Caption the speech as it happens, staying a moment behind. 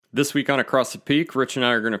This week on Across the Peak, Rich and I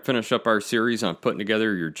are going to finish up our series on putting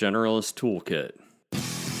together your generalist toolkit.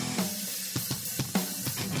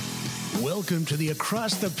 Welcome to the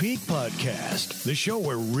Across the Peak podcast, the show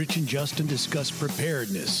where Rich and Justin discuss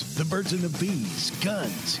preparedness, the birds and the bees,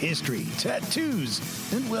 guns, history, tattoos,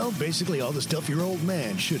 and, well, basically all the stuff your old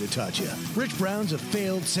man should have taught you. Rich Brown's a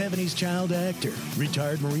failed 70s child actor,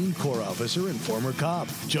 retired Marine Corps officer, and former cop.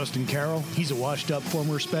 Justin Carroll, he's a washed-up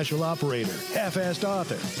former special operator, half-assed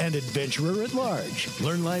author, and adventurer at large.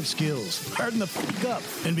 Learn life skills, harden the fuck up,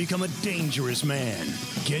 and become a dangerous man.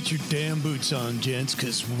 Get your damn boots on, gents,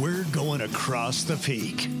 because we're going across the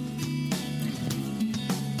peak.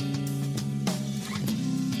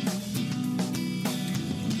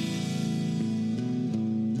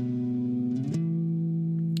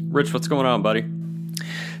 Rich, what's going on, buddy?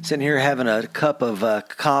 Sitting here having a cup of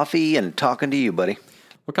coffee and talking to you, buddy.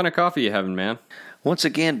 What kind of coffee you having, man? Once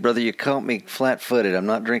again, brother, you caught me flat-footed. I'm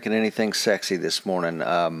not drinking anything sexy this morning.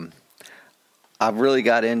 I really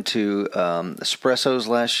got into espressos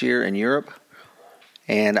last year in Europe,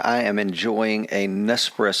 and I am enjoying a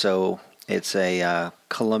Nespresso. It's a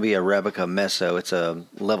Columbia Arabica Meso. It's a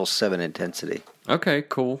level 7 intensity. Okay,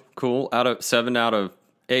 cool. Out of 7 out of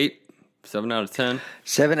 8? 7 out of 10?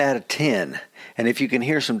 7 out of 10. And if you can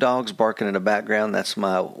hear some dogs barking in the background, that's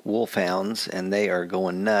my wolfhounds, and they are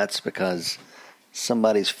going nuts because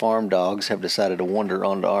somebody's farm dogs have decided to wander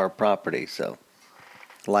onto our property. So,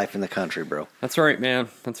 life in the country, bro. That's right, man.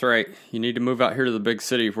 That's right. You need to move out here to the big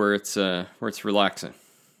city where it's relaxing,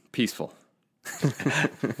 peaceful.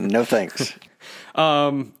 No thanks.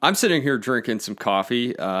 I'm sitting here drinking some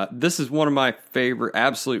coffee. This is one of my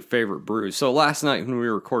absolute favorite brews. So last night when we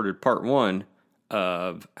recorded part 1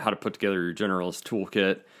 of how to put together your generalist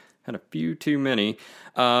toolkit, had a few too many.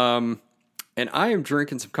 And I am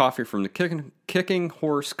drinking some coffee from the Kicking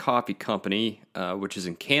Horse Coffee Company, which is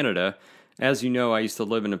in Canada. As you know, I used to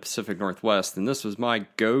live in the Pacific Northwest, and this was my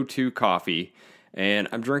go-to coffee. And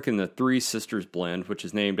I'm drinking the Three Sisters blend, which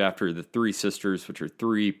is named after the Three Sisters, which are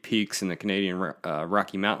 3 peaks in the Canadian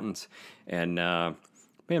Rocky Mountains. And man,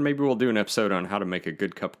 maybe we'll do an episode on how to make a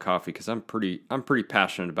good cup of coffee, because I'm pretty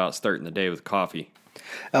passionate about starting the day with coffee.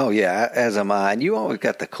 Oh yeah, as am I. And you always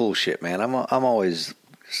got the cool shit, man. I'm always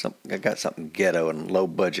I got something ghetto and low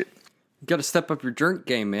budget. You got to step up your drink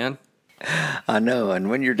game, man. I know,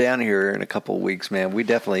 and when you're down here in a couple of weeks, man, we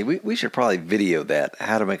should probably video that,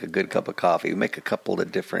 how to make a good cup of coffee. We make a couple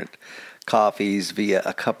of different coffees via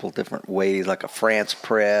a couple different ways, like a France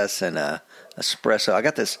press and a espresso. I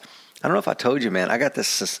got this, I don't know if I told you, man, I got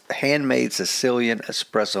this handmade Sicilian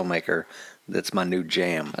espresso maker that's my new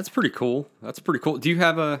jam. That's pretty cool. Do you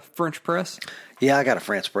have a French press? Yeah, I got a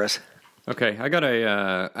France press. Okay,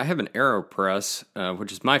 I have an AeroPress,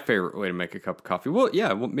 which is my favorite way to make a cup of coffee. Well,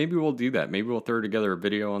 yeah, maybe we'll do that. Maybe we'll throw together a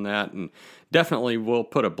video on that, and definitely we'll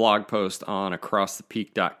put a blog post on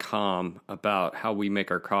acrossthepeak.com about how we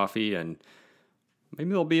make our coffee, and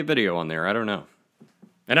maybe there'll be a video on there. I don't know.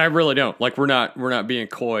 And I really don't. Like, we're not being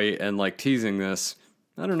coy and like teasing this.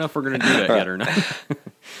 I don't know if we're going to do that yet or not.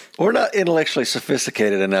 We're not intellectually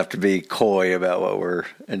sophisticated enough to be coy about what our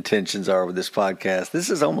intentions are with this podcast.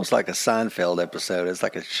 This is almost like a Seinfeld episode. It's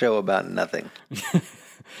like a show about nothing.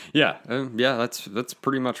 Yeah, that's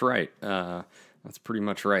pretty much right. That's pretty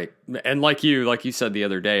much right. And like you said the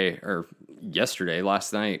other day or yesterday,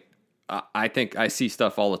 last night, I think I see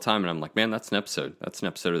stuff all the time, and I'm like, man, that's an episode. That's an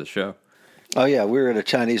episode of the show. Oh, yeah, we were at a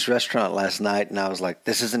Chinese restaurant last night, and I was like,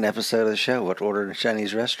 this is an episode of the show. What ordered a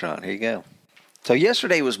Chinese restaurant? Here you go. So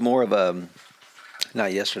yesterday was more of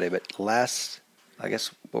not yesterday, but last, I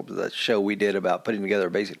guess, what was the show we did about putting together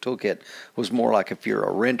a basic toolkit was more like if you're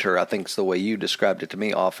a renter, I think it's the way you described it to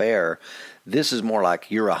me off air. This is more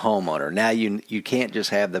like you're a homeowner. Now you can't just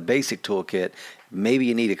have the basic toolkit. Maybe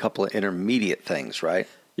you need a couple of intermediate things, right?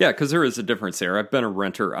 Yeah, because there is a difference there. I've been a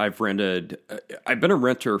renter. I've been a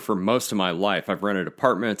renter for most of my life. I've rented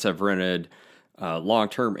apartments. I've rented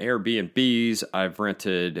long-term Airbnbs.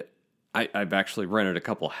 I've actually rented a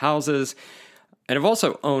couple of houses. And I've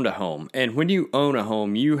also owned a home. And when you own a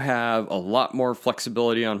home, you have a lot more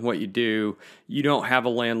flexibility on what you do. You don't have a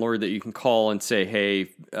landlord that you can call and say, hey,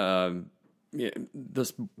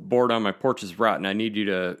 this board on my porch is rotten. I need you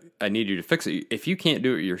to fix it. If you can't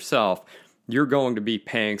do it yourself, you're going to be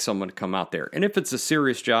paying someone to come out there. And if it's a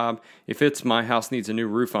serious job, if it's my house needs a new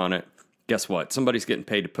roof on it, guess what? Somebody's getting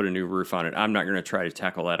paid to put a new roof on it. I'm not going to try to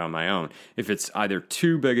tackle that on my own. If it's either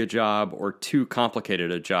too big a job or too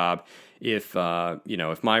complicated a job, if I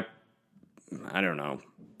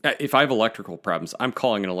have electrical problems, I'm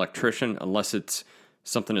calling an electrician unless it's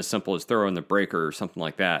something as simple as throwing the breaker or something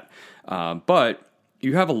like that. But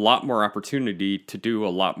you have a lot more opportunity to do a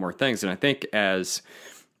lot more things. And I think as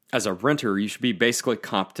a renter, you should be basically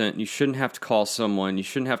competent. You shouldn't have to call someone. You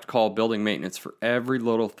shouldn't have to call building maintenance for every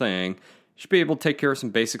little thing. You should be able to take care of some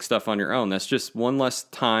basic stuff on your own. That's just one less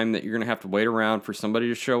time that you're going to have to wait around for somebody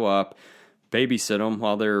to show up, babysit them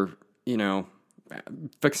while they're,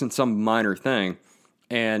 fixing some minor thing.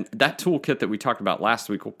 And that toolkit that we talked about last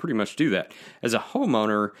week will pretty much do that. As a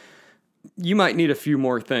homeowner, you might need a few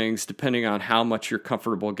more things depending on how much you're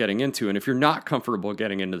comfortable getting into. And if you're not comfortable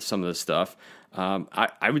getting into some of this stuff,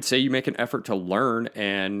 I would say you make an effort to learn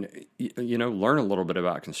and, learn a little bit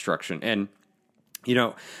about construction. And,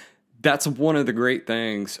 that's one of the great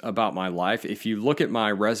things about my life. If you look at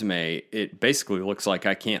my resume, it basically looks like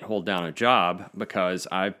I can't hold down a job because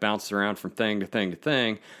I've bounced around from thing to thing to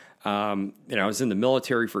thing. I was in the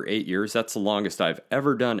military for 8 years. That's the longest I've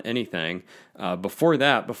ever done anything. Before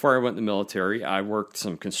I went in the military, I worked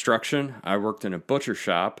some construction. I worked in a butcher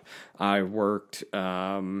shop. I worked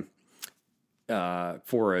for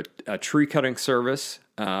a tree cutting service.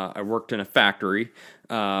 I worked in a factory.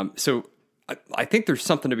 So I think there's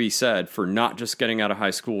something to be said for not just getting out of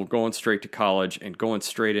high school, going straight to college, and going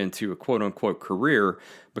straight into a quote unquote career,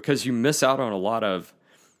 because you miss out on a lot of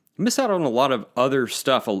other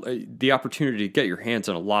stuff, the opportunity to get your hands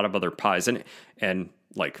on a lot of other pies. And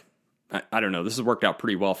like, I don't know, this has worked out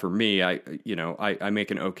pretty well for me. I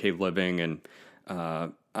make an okay living, and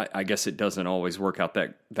I guess it doesn't always work out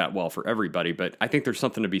that well for everybody, but I think there's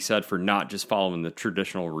something to be said for not just following the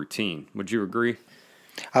traditional routine. Would you agree?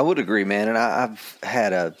 I would agree, man. And I've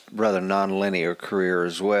had a rather nonlinear career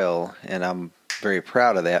as well, and I'm very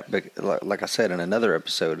proud of that. But like I said in another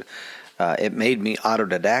episode, it made me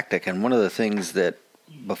autodidactic. And one of the things that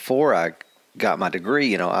before I got my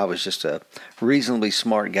degree, I was just a reasonably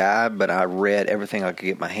smart guy, but I read everything I could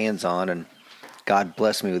get my hands on, and God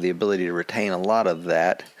blessed me with the ability to retain a lot of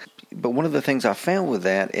that. But one of the things I found with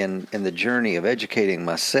that in the journey of educating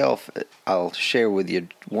myself, I'll share with you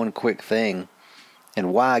one quick thing,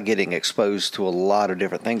 and why getting exposed to a lot of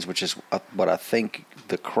different things, which is what I think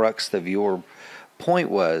the crux of your point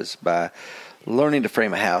was. By learning to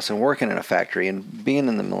frame a house and working in a factory and being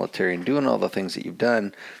in the military and doing all the things that you've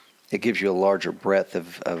done, it gives you a larger breadth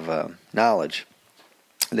of knowledge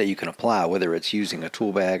that you can apply, whether it's using a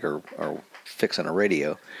tool bag or fixing a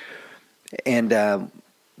radio. And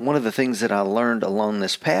one of the things that I learned along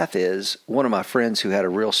this path is one of my friends who had a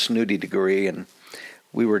real snooty degree, and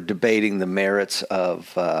we were debating the merits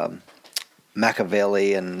of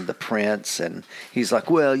Machiavelli and The Prince, and he's like,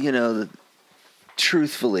 well,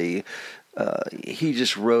 truthfully, he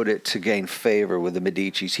just wrote it to gain favor with the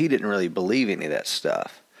Medicis. He didn't really believe any of that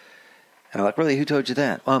stuff. And I'm like, really, who told you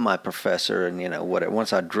that? Well, my professor, and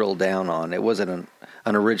once I drilled down on it, wasn't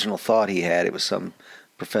an original thought he had. It was some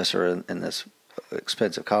professor in this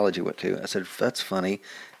expensive college he went to. I said, that's funny.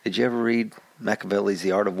 Did you ever read Machiavelli's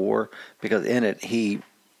The Art of War? Because in it, he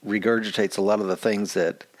regurgitates a lot of the things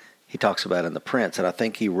that he talks about in The Prince. And I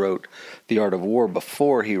think he wrote The Art of War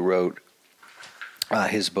before he wrote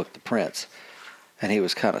his book, The Prince. And he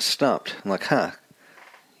was kind of stumped. I'm like,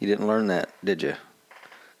 you didn't learn that, did you?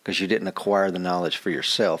 Because you didn't acquire the knowledge for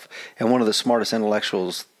yourself. And one of the smartest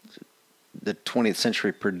intellectuals the 20th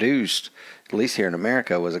century produced, at least here in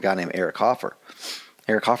America, was a guy named Eric Hoffer.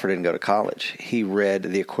 Eric Hoffer didn't go to college. He read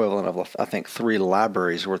the equivalent of, I think, 3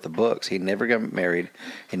 libraries worth of books. He never got married.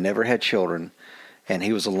 He never had children. And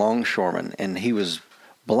he was a longshoreman. And he was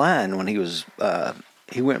blind when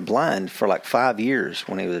he went blind for like 5 years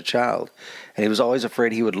when he was a child. And he was always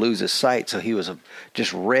afraid he would lose his sight. So he was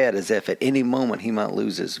just read as if at any moment he might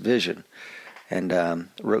lose his vision. And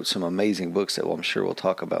wrote some amazing books that I'm sure we'll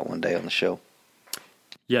talk about one day on the show.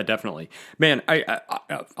 Yeah, definitely. Man,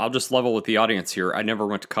 I'll just level with the audience here. I never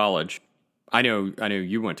went to college. I know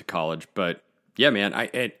you went to college, but yeah, man,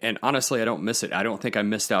 and honestly, I don't miss it. I don't think I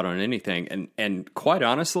missed out on anything. And quite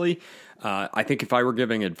honestly, I think if I were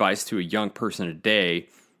giving advice to a young person today,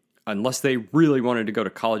 unless they really wanted to go to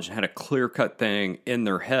college and had a clear-cut thing in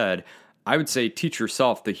their head, I would say teach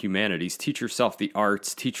yourself the humanities, teach yourself the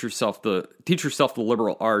arts, teach yourself the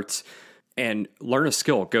liberal arts, and learn a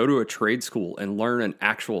skill. Go to a trade school and learn an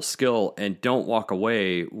actual skill, and don't walk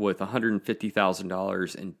away with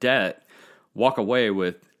 $150,000 in debt. Walk away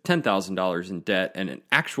with $10,000 in debt and an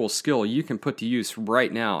actual skill you can put to use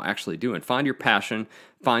right now actually doing. Find your passion,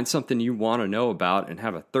 find something you want to know about and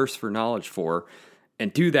have a thirst for knowledge for,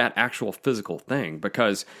 and do that actual physical thing,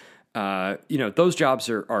 because those jobs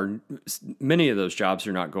are many of those jobs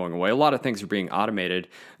are not going away. A lot of things are being automated,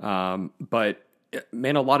 but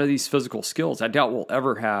man, a lot of these physical skills, I doubt we'll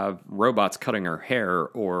ever have robots cutting our hair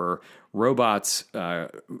or robots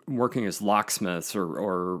working as locksmiths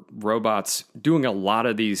or robots doing a lot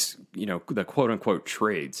of these, the quote unquote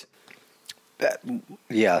trades.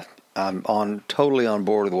 Yeah, I'm totally on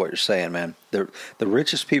board with what you're saying, man. The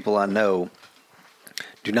richest people I know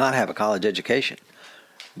do not have a college education.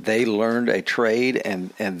 They learned a trade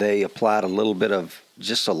and they applied a little bit of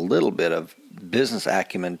business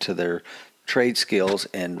acumen to their trade skills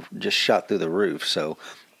and just shot through the roof. So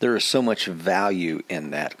there is so much value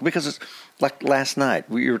in that, because it's like last night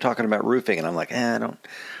we were talking about roofing and I'm like,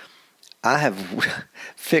 I have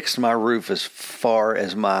fixed my roof as far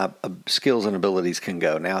as my skills and abilities can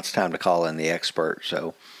go. Now it's time to call in the expert.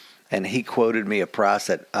 So, and he quoted me a price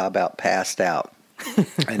that I about passed out.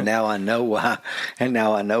 And now I know why. And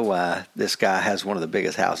now I know why this guy has one of the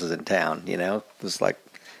biggest houses in town. It's like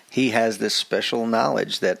he has this special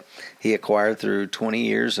knowledge that he acquired through 20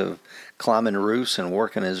 years of climbing roofs and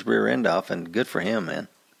working his rear end off. And good for him, man.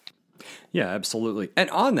 Yeah, absolutely.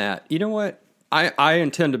 And on that, you know what? I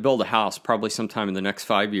intend to build a house probably sometime in the next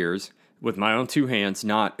 5 years with my own two hands.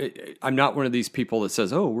 I'm not one of these people that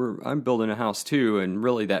says, I'm building a house too, and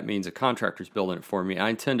really that means a contractor's building it for me. I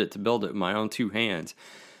intend to build it with my own two hands.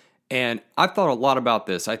 And I've thought a lot about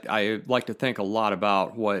this. I like to think a lot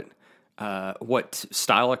about what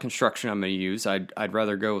style of construction I'm going to use. I'd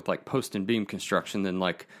rather go with like post and beam construction than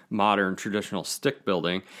like modern traditional stick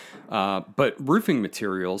building. But roofing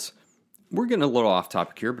materials, we're getting a little off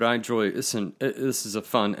topic here, but I enjoy this, and this is a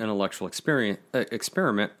fun intellectual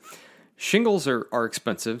experiment. Shingles are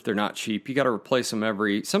expensive; they're not cheap. You got to replace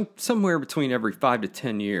them somewhere between every 5 to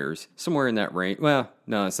 10 years, somewhere in that range. Well,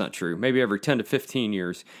 no, that's not true. Maybe every 10 to 15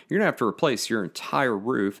 years, you're gonna have to replace your entire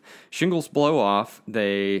roof. Shingles blow off.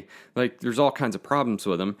 There's all kinds of problems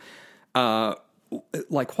with them.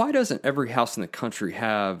 Why doesn't every house in the country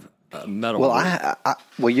have metal?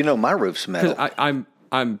 Well, my roof's metal.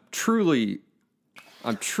 I'm truly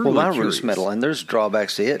my curious. Roof's metal, and there's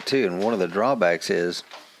drawbacks to it too. And one of the drawbacks is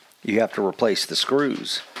you have to replace the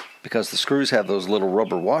screws, because the screws have those little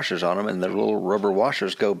rubber washers on them, and the little rubber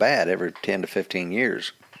washers go bad every 10 to 15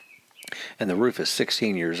 years. And the roof is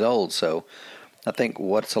 16 years old, so I think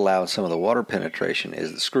what's allowing some of the water penetration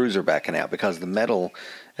is the screws are backing out, because the metal,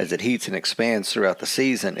 as it heats and expands throughout the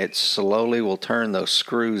season, it slowly will turn those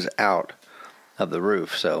screws out of the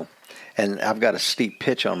roof. So. And I've got a steep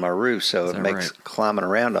pitch on my roof, so it makes climbing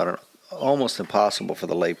around on it almost impossible for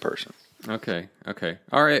the layperson. Okay.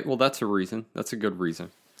 All right, well, that's a reason. That's a good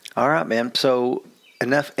reason. All right, man. So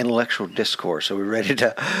enough intellectual discourse. Are we ready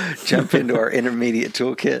to jump into our intermediate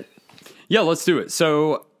toolkit? Yeah, let's do it.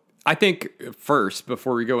 So I think first,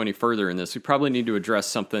 before we go any further in this, we probably need to address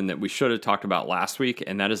something that we should have talked about last week,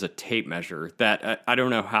 and that is a tape measure. That I don't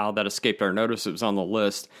know how that escaped our notice. It was on the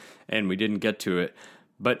list, and we didn't get to it.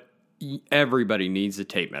 But everybody needs a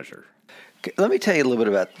tape measure. Let me tell you a little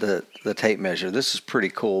bit about the tape measure. This is pretty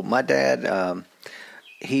cool. My dad,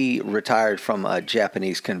 he retired from a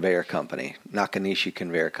Japanese conveyor company, Nakanishi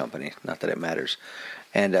Conveyor Company. Not that it matters.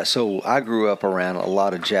 And so I grew up around a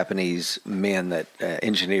lot of Japanese men,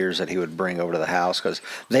 engineers that he would bring over to the house, because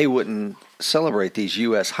they wouldn't celebrate these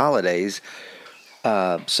U.S. holidays.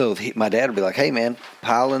 So my dad would be like, "Hey, man,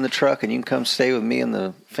 pile in the truck and you can come stay with me and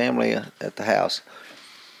the family at the house."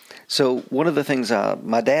 So one of the things,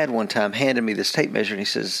 my dad one time handed me this tape measure, and he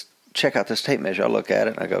says, "Check out this tape measure." I look at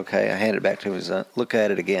it, and I go, "Okay." I hand it back to him. He says, "Look at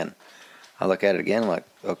it again." I look at it again. I'm like,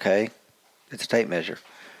 "Okay, it's a tape measure."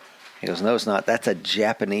 He goes, "No, it's not. That's a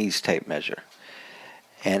Japanese tape measure."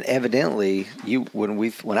 And evidently,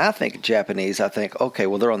 when I think Japanese, I think, okay,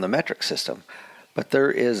 well, they're on the metric system. But there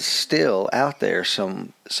is still out there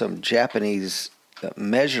some Japanese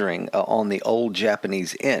measuring on the old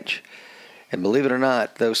Japanese inch. And believe it or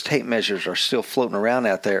not, those tape measures are still floating around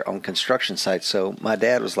out there on construction sites. So my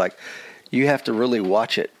dad was like, you have to really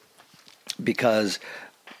watch it, because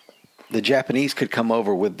the Japanese could come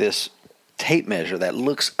over with this tape measure that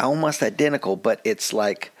looks almost identical, but it's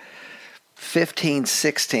like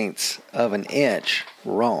 15/16 of an inch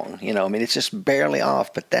wrong. It's just barely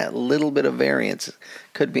off, but that little bit of variance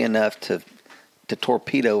could be enough to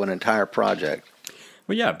torpedo an entire project.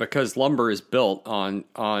 Well, yeah, because lumber is built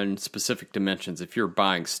on specific dimensions. If you're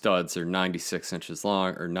buying studs, they're 96 inches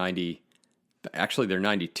long, or they're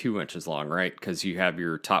 92 inches long, right? Because you have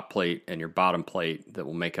your top plate and your bottom plate that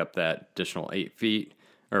will make up that additional 8 feet,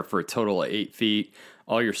 or for a total of 8 feet.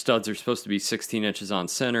 All your studs are supposed to be 16 inches on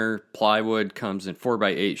center. Plywood comes in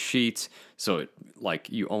 4x8 sheets, so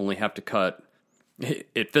you only have to cut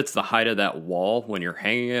it fits the height of that wall when you're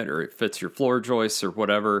hanging it, or it fits your floor joists or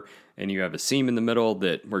whatever, and you have a seam in the middle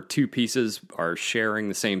that where two pieces are sharing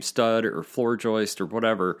the same stud or floor joist or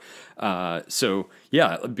whatever. So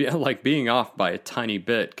yeah, like being off by a tiny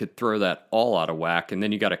bit could throw that all out of whack, and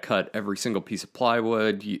then you got to cut every single piece of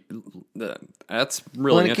plywood. That's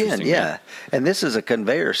really interesting. Yeah, man. and this is a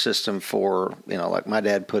conveyor system for, like my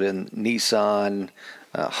dad put in Nissan,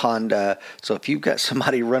 Honda. So if you've got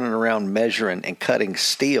somebody running around measuring and cutting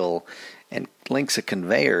steel and links a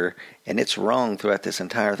conveyor and it's wrong throughout this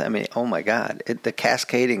entire thing, I mean, oh my God, the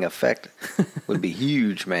cascading effect would be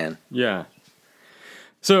huge, man. Yeah.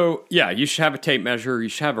 So yeah, you should have a tape measure. You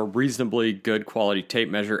should have a reasonably good quality tape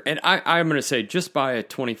measure. And I'm going to say, just buy a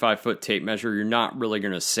 25-foot tape measure. You're not really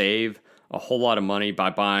going to save a whole lot of money by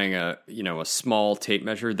buying a small tape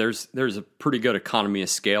measure. There's a pretty good economy of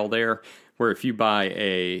scale there, where if you buy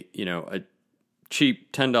a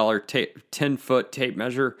cheap $10 10-foot tape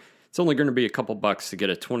measure, it's only going to be a couple bucks to get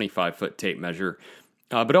a 25-foot tape measure.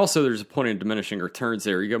 But also there's a point of diminishing returns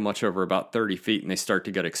there. You go much over about 30 feet and they start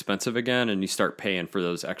to get expensive again, and you start paying for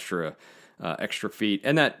those extra feet.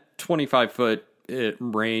 And that 25-foot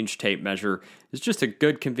range tape measure is just a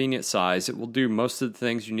good, convenient size. It will do most of the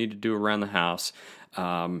things you need to do around the house.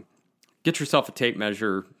 Get yourself a tape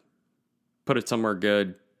measure, put it somewhere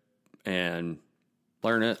good, and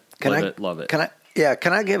learn it, love it.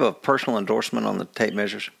 Can I give a personal endorsement on the tape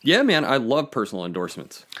measures? Yeah, man, I love personal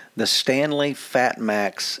endorsements. The Stanley Fat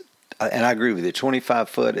Max, and I agree with you,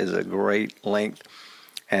 25-foot is a great length,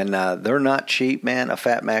 and they're not cheap, man. A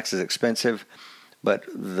Fat Max is expensive, but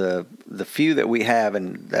the few that we have,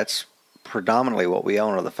 and that's predominantly what we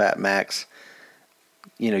own, are the Fat Max.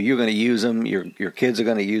 You're going to use them, your kids are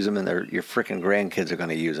going to use them, and your freaking grandkids are going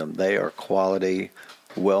to use them. They are quality,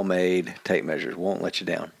 well-made tape measures. Won't let you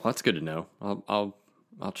down. Well, that's good to know. I'll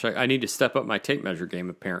check. I need to step up my tape measure game,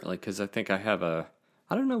 apparently, because I think I have I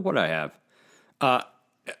don't know what I have.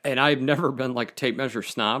 And I've never been like a tape measure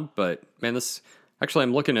snob, but man, actually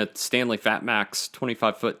I'm looking at Stanley Fat Max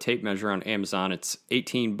 25-foot tape measure on Amazon. It's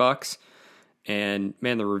 $18, and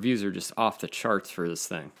man, the reviews are just off the charts for this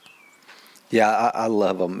thing. Yeah, I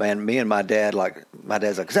love them, man. Me and my dad, my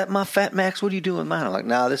dad's like, "Is that my Fat Max? What are you doing with mine?" I'm like,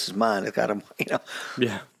 "No, this is mine. It's got a,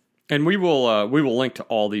 Yeah, and we will link to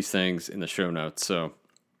all these things in the show notes, so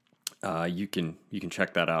you can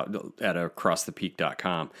check that out at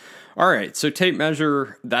acrossthepeak.com. All right, so tape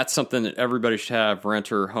measure, that's something that everybody should have.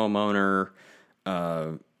 Renter, homeowner,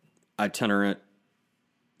 itinerant,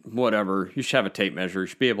 whatever. You should have a tape measure. You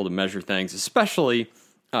should be able to measure things, especially.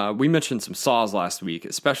 We mentioned some saws last week,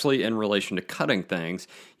 especially in relation to cutting things.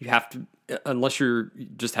 You have to, unless you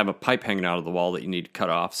just have a pipe hanging out of the wall that you need to cut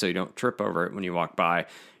off so you don't trip over it when you walk by,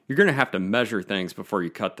 you're going to have to measure things before you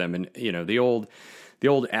cut them. And, the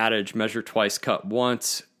old adage, measure twice, cut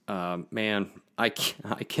once, man, I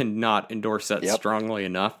cannot endorse that strongly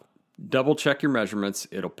enough. Double check your measurements.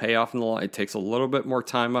 It'll pay off in the long. It takes a little bit more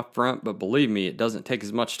time up front, but believe me, it doesn't take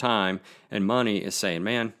as much time and money as saying,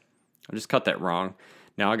 man, I just cut that wrong.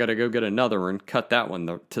 Now I got to go get another one, cut that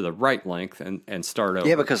one to the right length, and start over.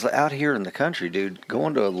 Yeah, because out here in the country, dude,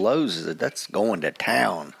 going to a Lowe's, that's going to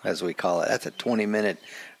town, as we call it. That's a 20-minute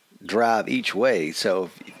drive each way. So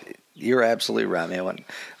you're absolutely right, man.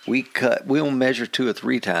 We'll measure 2 or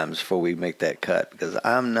 3 times before we make that cut, because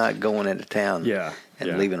I'm not going into town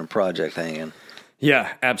and leaving a project hanging.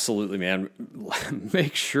 Yeah, absolutely, man.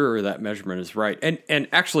 Make sure that measurement is right. And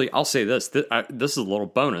actually, I'll say this. This is a little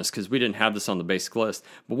bonus because we didn't have this on the basic list.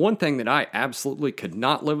 But one thing that I absolutely could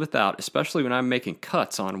not live without, especially when I'm making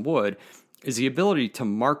cuts on wood, is the ability to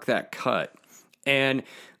mark that cut. And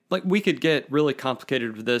we could get really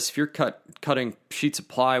complicated with this. If you're cutting sheets of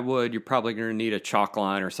plywood, you're probably going to need a chalk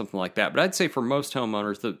line or something like that. But I'd say for most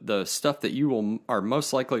homeowners, the stuff that you are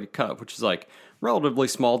most likely to cut, which is like relatively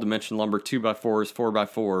small dimension lumber, 2x4s,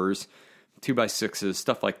 4x4s, 2x6s,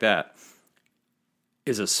 stuff like that,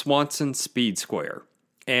 is a Swanson Speed Square.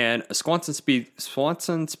 And a Swanson Speed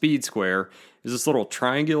Square is this little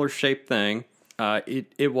triangular shaped thing.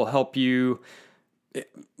 It will help you.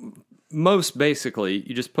 Most basically,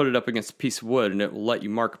 you just put it up against a piece of wood and it will let you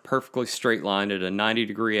mark a perfectly straight line at a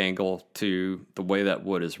 90-degree angle to the way that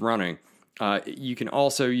wood is running. You can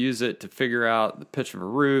also use it to figure out the pitch of a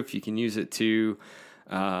roof. You can use it to,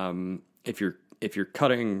 if you're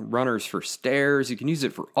cutting runners for stairs, you can use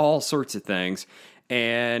it for all sorts of things.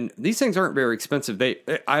 And these things aren't very expensive.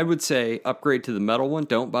 I would say upgrade to the metal one.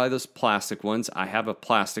 Don't buy those plastic ones. I have a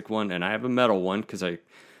plastic one and I have a metal one because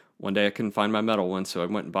one day I couldn't find my metal one, so I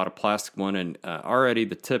went and bought a plastic one, and already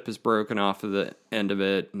the tip is broken off of the end of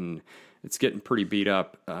it, and it's getting pretty beat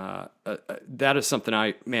up. That is something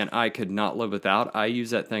I could not live without. I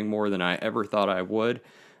use that thing more than I ever thought I would.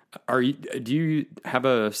 Do you have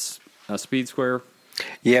a speed square?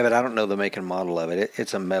 Yeah, but I don't know the make and model of it.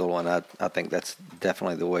 It's a metal one. I think that's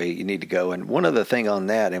definitely the way you need to go. And one other thing on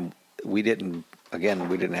that, and we didn't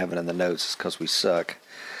have it in the notes because we suck,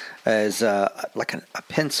 is like a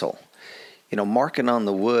pencil. Marking on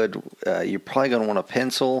the wood, you're probably going to want a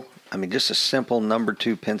pencil. I mean, just a simple number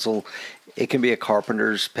 2 pencil. It can be a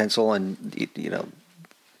carpenter's pencil, and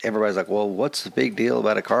everybody's like, well, what's the big deal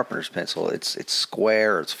about a carpenter's pencil? It's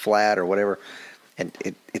square, or it's flat, or whatever. And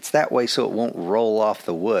it's that way so it won't roll off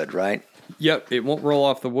the wood, right? Yep, it won't roll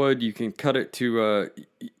off the wood. You can cut it to,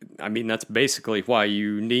 that's basically why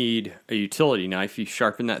you need a utility knife. You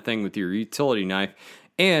sharpen that thing with your utility knife,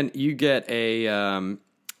 and you get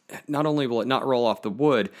not only will it not roll off the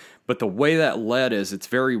wood, but the way that lead is, it's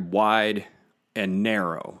very wide and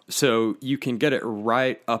narrow. So you can get it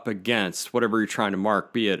right up against whatever you're trying to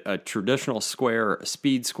mark, be it a traditional square, a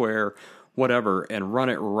speed square, whatever, and run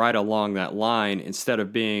it right along that line instead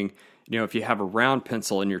of being, if you have a round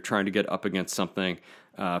pencil and you're trying to get up against something,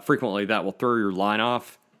 frequently that will throw your line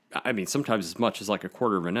off. I mean, sometimes as much as like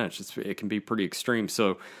 1/4 of an inch. It can be pretty extreme.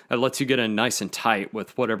 So that lets you get in nice and tight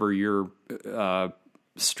with whatever your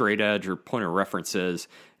straight edge or point of reference is,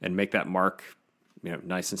 and make that mark,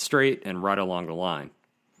 nice and straight and right along the line.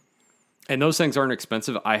 And those things aren't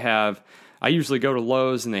expensive. I usually go to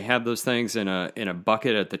Lowe's and they have those things in a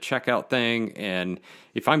bucket at the checkout thing. And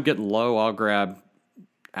if I'm getting low, I'll grab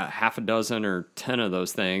half a dozen or 10 of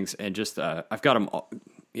those things, and just I've got them.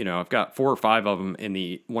 I've got 4 or 5 of them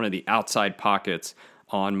in one of the outside pockets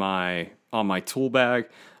on my tool bag.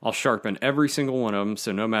 I'll sharpen every single one of them,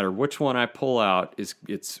 so no matter which one I pull out, it's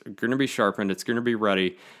going to be sharpened. It's going to be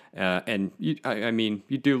ready. And you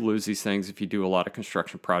do lose these things if you do a lot of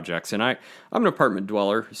construction projects. And I'm an apartment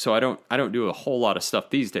dweller, so I don't do a whole lot of stuff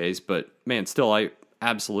these days. But man, still, I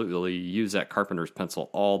absolutely use that carpenter's pencil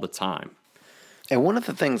all the time. And one of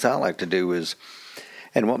the things I like to do is,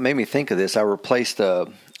 and what made me think of this, I replaced a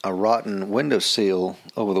rotten window seal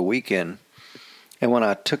over the weekend. And when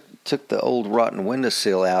I took the old rotten window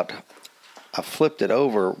seal out, I flipped it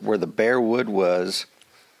over where the bare wood was,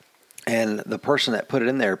 and the person that put it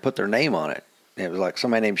in there put their name on it. It was like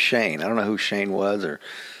somebody named Shane. I don't know who Shane was, or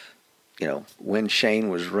when Shane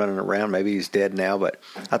was running around. Maybe he's dead now, but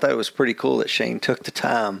I thought it was pretty cool that Shane took the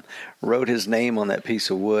time, wrote his name on that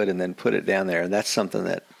piece of wood, and then put it down there. And that's something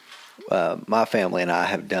that my family and I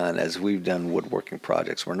have done as we've done woodworking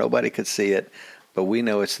projects where nobody could see it, but we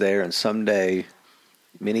know it's there, and someday,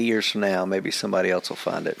 many years from now, maybe somebody else will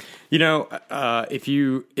find it. If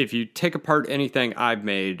you take apart anything I've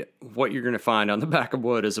made, what you're going to find on the back of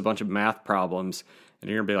wood is a bunch of math problems, and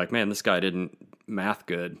you're going to be like, man, this guy didn't math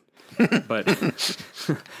good. But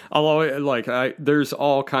I'll always, there's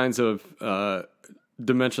all kinds of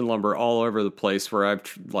dimension lumber all over the place where I've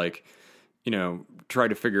tried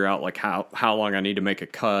to figure out how long I need to make a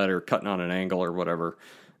cut, or cutting on an angle or whatever.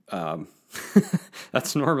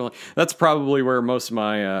 That's probably where most of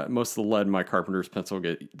the lead in my carpenter's pencil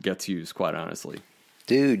gets used, quite honestly.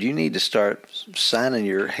 Dude, you need to start signing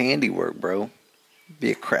your handiwork, bro.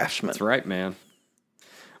 Be a craftsman. That's right, man.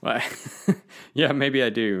 Well, yeah, maybe I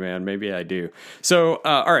do, man. Maybe I do. So,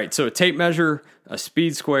 all right. So a tape measure, a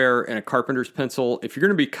speed square, and a carpenter's pencil. If you're going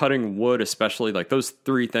to be cutting wood, especially, those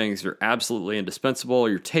 3 things are absolutely indispensable.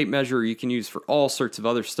 Your tape measure you can use for all sorts of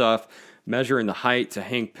other stuff. Measuring the height to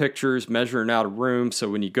hang pictures, measuring out a room, so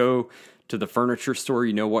when you go to the furniture store,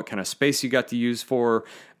 you know what kind of space you got to use for,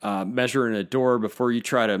 measuring a door before you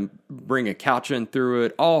try to bring a couch in through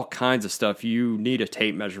it, all kinds of stuff you need a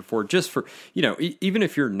tape measure for, just for, even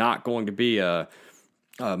if you're not going to be a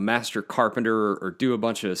master carpenter or do a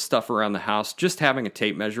bunch of stuff around the house, just having a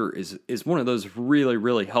tape measure is one of those really,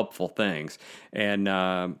 really helpful things. And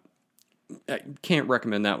I can't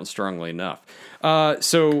recommend that one strongly enough.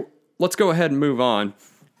 So let's go ahead and move on.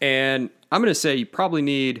 And I'm going to say you probably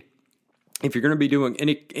need, if you're going to be doing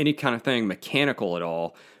any kind of thing mechanical at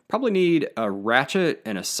all, probably need a ratchet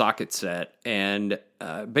and a socket set. And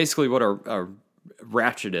basically what a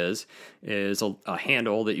ratchet is a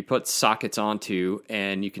handle that you put sockets onto,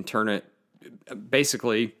 and you can turn it.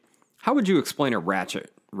 Basically, how would you explain a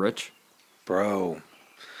ratchet, Rich? Bro.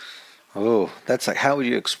 Oh, that's like, how would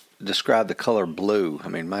you describe the color blue? I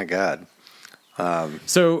mean, my God.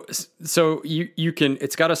 So you can,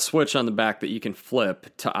 it's got a switch on the back that you can flip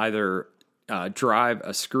to either drive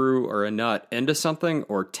a screw or a nut into something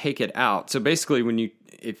or take it out. So basically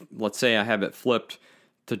if let's say I have it flipped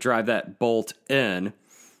to drive that bolt in,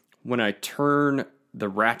 when I turn the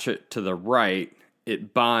ratchet to the right,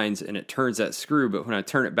 it binds and it turns that screw. But when I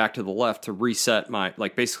turn it back to the left to reset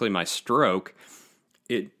basically my stroke,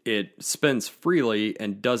 it spins freely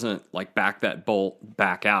and doesn't back that bolt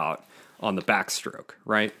back out on the backstroke,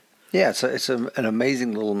 right? Yeah, it's an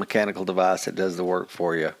amazing little mechanical device that does the work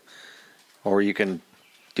for you. Or you can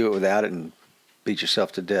do it without it and beat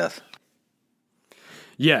yourself to death.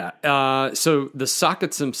 Yeah, so the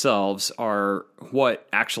sockets themselves are what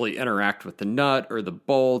actually interact with the nut or the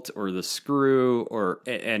bolt or the screw,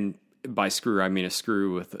 and by screw I mean a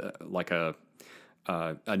screw with a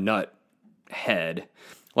nut head,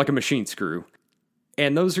 like a machine screw.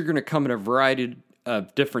 And those are going to come in a variety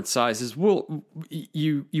of different sizes.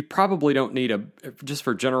 You probably don't need just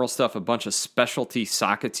for general stuff, a bunch of specialty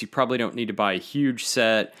sockets. You probably don't need to buy a huge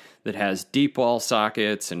set that has deep wall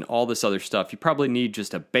sockets and all this other stuff. You probably need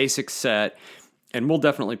just a basic set, and we'll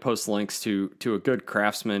definitely post links to a good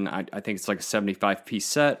Craftsman. I think it's like a 75-piece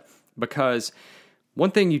set, because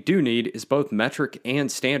one thing you do need is both metric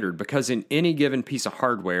and standard, because in any given piece of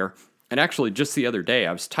hardware, and actually just the other day,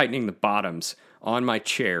 I was tightening the bottoms on my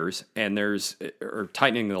chairs, or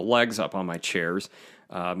tightening the legs up on my chairs,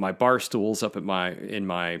 my bar stools up in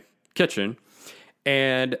my kitchen,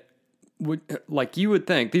 and you would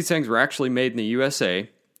think these things were actually made in the USA,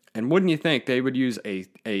 and wouldn't you think they would use a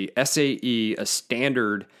SAE, a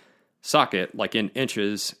standard socket, like in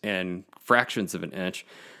inches and fractions of an inch?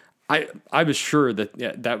 I was sure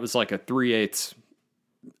that was like a 3/8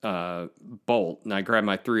 bolt, and I grabbed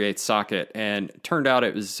my 3/8 socket, and it turned out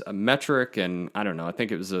it was a metric, and I don't know, I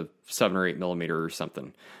think it was a 7 or 8 millimeter or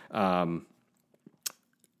something.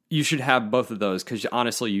 You should have both of those, because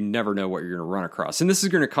honestly, you never know what you're going to run across. And this is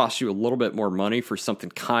going to cost you a little bit more money for something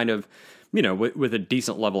kind of, with a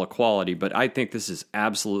decent level of quality, but I think this is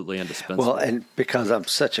absolutely indispensable. Well, and because I'm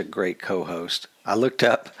such a great co-host, I looked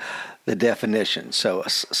up the definition. So a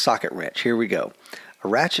socket wrench, here we go. A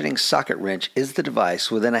ratcheting socket wrench is the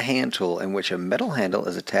device within a hand tool in which a metal handle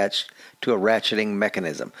is attached to a ratcheting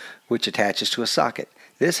mechanism, which attaches to a socket.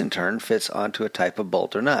 This, in turn, fits onto a type of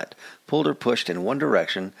bolt or nut. Pulled or pushed in one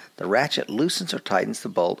direction, the ratchet loosens or tightens the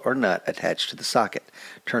bolt or nut attached to the socket.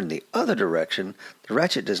 Turned the other direction, the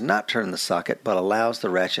ratchet does not turn the socket, but allows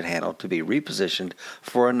the ratchet handle to be repositioned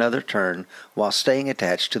for another turn while staying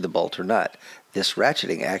attached to the bolt or nut. This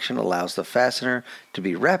ratcheting action allows the fastener to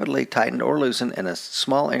be rapidly tightened or loosened in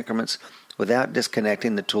small increments without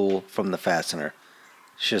disconnecting the tool from the fastener.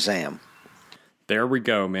 Shazam. There we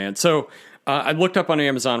go, man. So I looked up on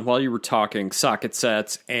Amazon while you were talking socket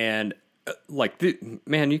sets, and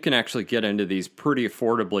you can actually get into these pretty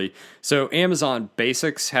affordably. So Amazon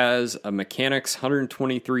Basics has a Mechanics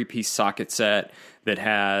 123-piece socket set that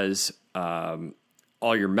has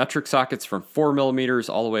all your metric sockets from 4 millimeters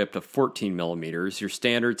all the way up to 14 millimeters. Your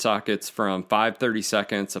standard sockets from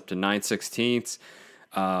 5/32 up to 9/16.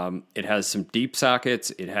 It has some deep sockets.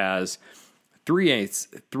 It has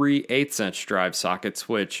 3/8 inch drive sockets,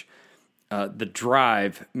 which the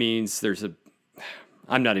drive means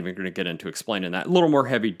I'm not even going to get into explaining that. A little more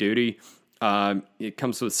heavy duty. It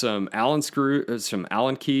comes with some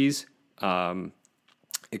Allen keys.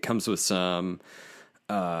 It comes with some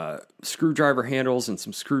screwdriver handles and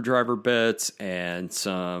some screwdriver bits and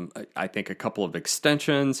I think a couple of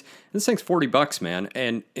extensions. This thing's $40, man.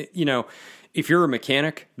 And if you're a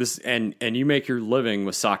mechanic, and you make your living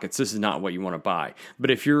with sockets, this is not what you want to buy.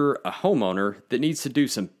 But if you're a homeowner that needs to do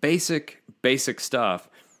some basic stuff,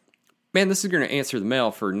 man, this is going to answer the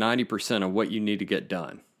mail for 90% of what you need to get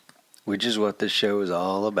done. Which is what this show is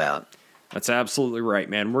all about. That's absolutely right,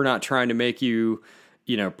 man. We're not trying to make you,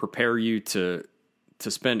 prepare you to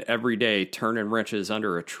spend every day turning wrenches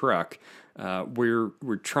under a truck.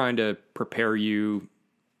 We're trying to prepare you,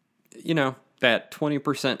 that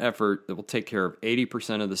 20% effort that will take care of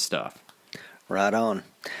 80% of the stuff. Right on.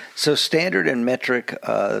 So standard and metric,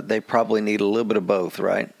 they probably need a little bit of both,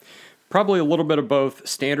 right? Probably a little bit of both,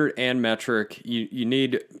 standard and metric.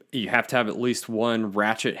 You have to have at least one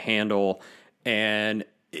ratchet handle, and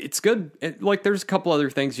it's good. There's a couple other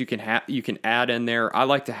things you can add in there.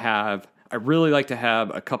 I really like to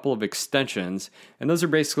have a couple of extensions, and those are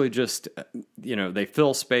basically just, they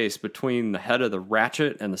fill space between the head of the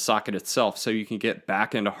ratchet and the socket itself, so you can get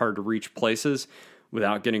back into hard to reach places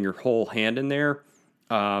without getting your whole hand in there.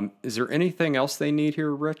 Is there anything else they need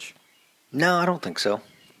here, Rich? No, I don't think so.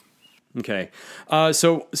 Okay.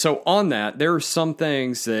 So on that, there are some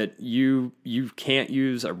things that you can't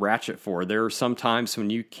use a ratchet for. There are some times when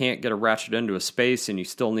you can't get a ratchet into a space and you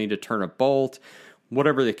still need to turn a bolt,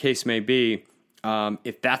 whatever the case may be.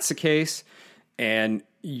 If that's the case, and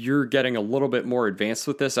you're getting a little bit more advanced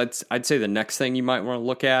with this, I'd say the next thing you might want to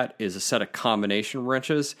look at is a set of combination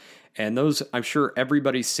wrenches. And those, I'm sure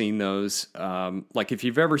everybody's seen those. Like if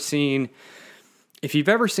you've ever seen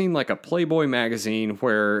like a Playboy magazine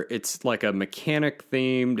where it's like a mechanic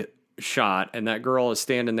themed shot and that girl is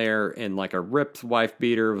standing there in like a ripped wife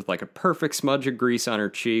beater with like a perfect smudge of grease on her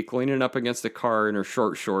cheek, leaning up against the car in her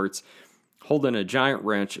short shorts, holding a giant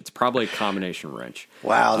wrench, it's probably a combination wrench.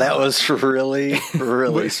 Wow, that was really,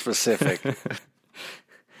 really specific.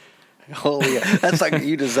 Holy, that's like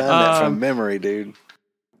you designed that from memory, dude.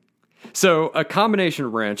 So a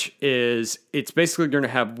combination wrench it's basically going to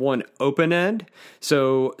have one open end.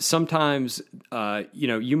 So sometimes,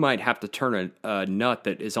 you might have to turn a nut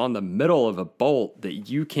that is on the middle of a bolt that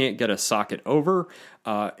you can't get a socket over.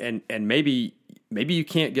 And maybe you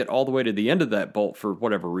can't get all the way to the end of that bolt for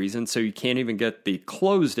whatever reason. So you can't even get the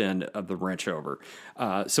closed end of the wrench over.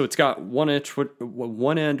 So it's got one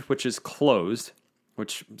end, which is closed,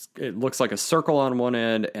 which it looks like a circle on one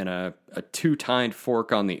end and a two-tined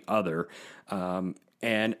fork on the other.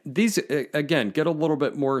 And these, again, get a little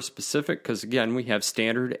bit more specific because, again, we have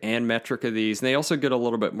standard and metric of these. And they also get a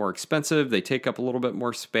little bit more expensive. They take up a little bit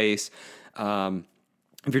more space.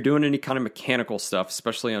 If you're doing any kind of mechanical stuff,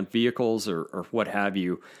 especially on vehicles or what have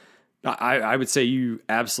you, I would say you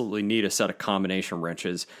absolutely need a set of combination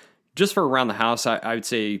wrenches. Just for around the house, I would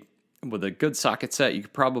say with a good socket set, you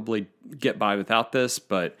could probably get by without this,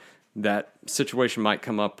 but that situation might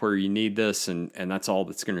come up where you need this, and that's all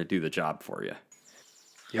that's going to do the job for you.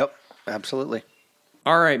 Yep, absolutely.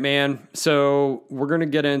 All right, man. So we're going to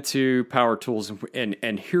get into power tools,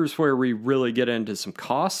 and here's where we really get into some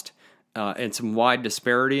cost and some wide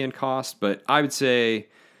disparity in cost. But I would say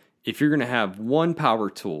if you're going to have one power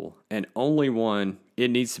tool and only one, it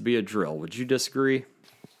needs to be a drill. Would you disagree?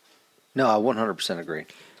 No, I 100% agree.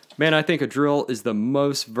 Man, I think a drill is the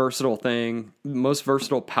most versatile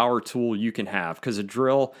power tool you can have, because a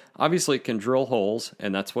drill obviously can drill holes,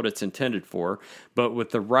 and that's what it's intended for. But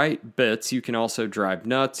with the right bits, you can also drive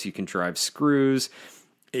nuts, you can drive screws,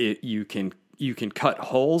 you can cut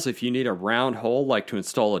holes. If you need a round hole, like to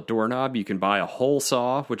install a doorknob, you can buy a hole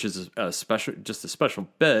saw, which is a special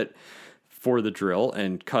bit for the drill,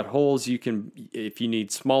 and cut holes. You can, if you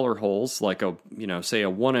need smaller holes, like say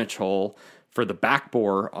a 1-inch hole for the back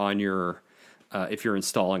bore on your, if you're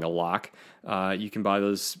installing a lock, you can buy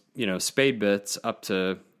those, spade bits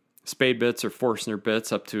or Forstner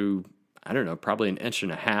bits up to, I don't know, probably 1.5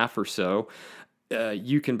 inches or so.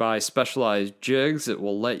 You can buy specialized jigs that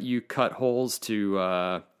will let you cut holes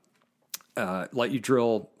to, let you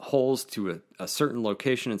drill holes to a certain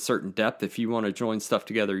location and certain depth. If you want to join stuff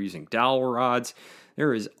together using dowel rods,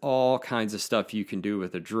 there is all kinds of stuff you can do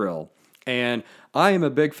with a drill. And I am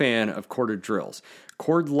a big fan of corded drills.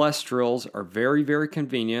 Cordless drills are very, very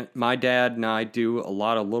convenient. My dad and I do a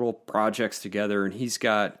lot of little projects together, and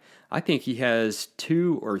I think he has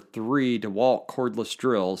 2 or 3 DeWalt cordless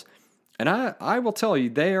drills. And I will tell you,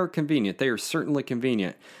 they are convenient. They are certainly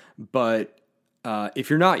convenient. But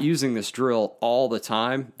if you're not using this drill all the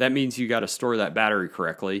time, that means you got to store that battery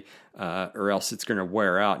correctly, or else it's going to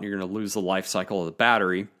wear out and you're going to lose the life cycle of the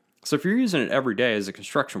battery. So if you're using it every day as a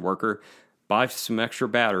construction worker, buy some extra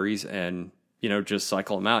batteries and, just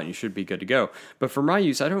cycle them out and you should be good to go. But for my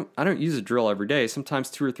use, I don't use a drill every day.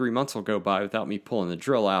 Sometimes 2 or 3 months will go by without me pulling the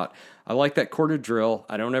drill out. I like that corded drill.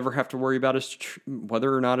 I don't ever have to worry about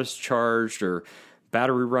whether or not it's charged or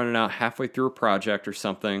battery running out halfway through a project or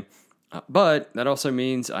something. But that also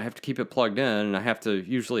means I have to keep it plugged in, and I have to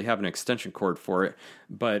usually have an extension cord for it.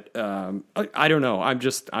 But I don't know. I'm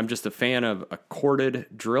just a fan of a corded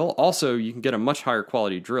drill. Also, you can get a much higher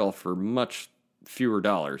quality drill for much fewer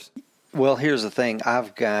dollars. Well, here's the thing.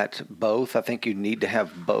 I've got both. I think you need to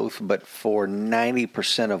have both. But for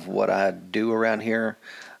 90% of what I do around here,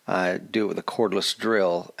 I do it with a cordless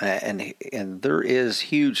drill, and there is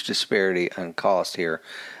huge disparity on cost here.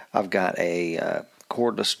 I've got a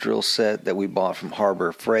cordless drill set that we bought from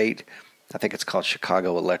Harbor Freight. I think it's called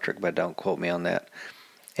Chicago Electric, but don't quote me on that.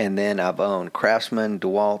 And then I've owned Craftsman,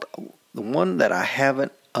 DeWalt. The one that I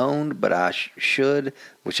haven't owned, but I should,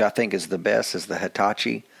 which I think is the best, is the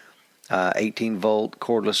Hitachi 18-volt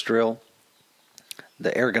cordless drill.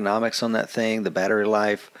 The ergonomics on that thing, the battery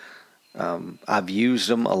life, I've used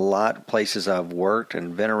them a lot places I've worked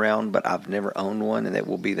and been around, but I've never owned one, and it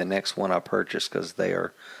will be the next one I purchase because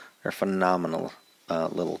they're phenomenal.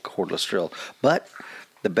 Little cordless drill, but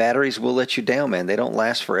the batteries will let you down, man. They don't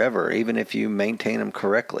last forever, even if you maintain them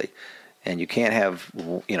correctly. And you can't have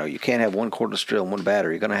one cordless drill and one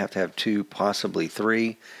battery. You're going to have 2, possibly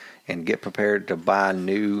 3, and get prepared to buy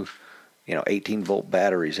new 18-volt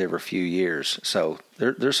batteries every few years. So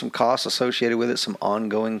there's some costs associated with it, some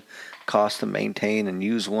ongoing cost to maintain and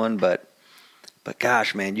use one, but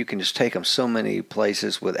gosh, man, you can just take them so many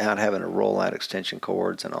places without having to roll out extension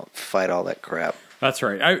cords and fight all that crap. That's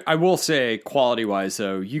right. I will say, quality-wise,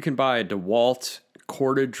 though, you can buy a DeWalt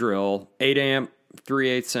corded drill, 8-amp,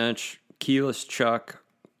 3/8 inch, keyless chuck,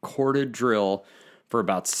 corded drill for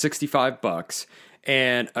about $65,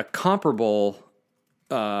 and a comparable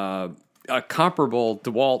DeWalt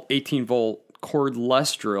 18-volt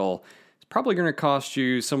cordless drill is probably going to cost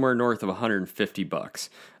you somewhere north of $150.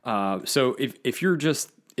 So if you're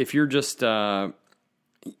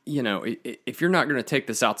not going to take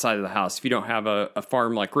this outside of the house, if you don't have a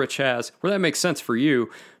farm like Rich has, where that makes sense for you,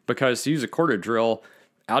 because to use a corded drill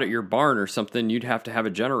out at your barn or something, you'd have to have a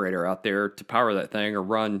generator out there to power that thing or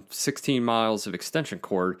run 16 miles of extension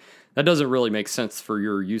cord. That doesn't really make sense for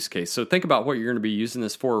your use case. So think about what you're going to be using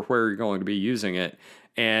this for, where you're going to be using it.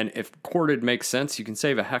 And if corded makes sense, you can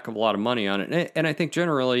save a heck of a lot of money on it. And I think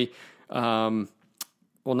generally,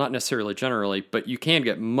 well, not necessarily generally, but you can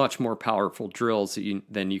get much more powerful drills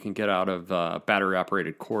than you can get out of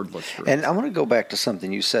battery-operated cordless drills. And I want to go back to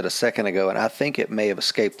something you said a second ago, and I think it may have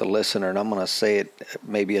escaped the listener, and I'm going to say it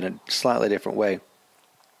maybe in a slightly different way.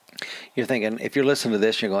 You're thinking, if you're listening to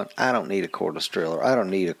this, you're going, I don't need a cordless drill, or I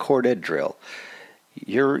don't need a corded drill.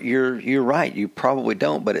 You're right. You probably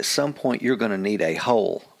don't, but at some point you're going to need a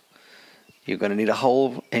hole. You're going to need a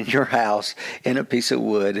hole in your house in a piece of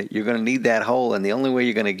wood. You're going to need that hole, and the only way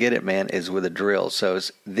you're going to get it, man, is with a drill. So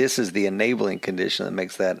this is the enabling condition that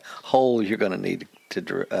makes that hole you're going to need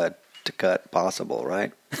to cut possible,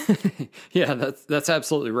 right? Yeah, that's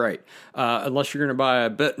absolutely right. Unless you're going to buy a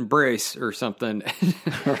bit and brace or something,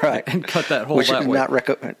 right, and cut that hole which that way.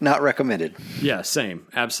 Not recommended. Yeah, same.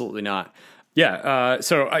 Absolutely not. Yeah.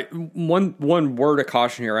 So one word of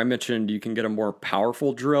caution here. I mentioned you can get a more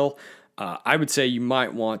powerful drill. I would say you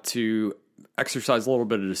might want to exercise a little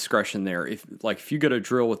bit of discretion there. If you get a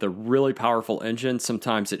drill with a really powerful engine,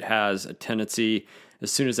 sometimes it has a tendency,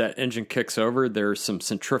 as soon as that engine kicks over, there's some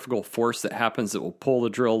centrifugal force that happens that will pull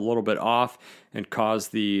the drill a little bit off and cause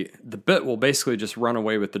the bit will basically just run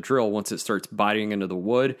away with the drill once it starts biting into the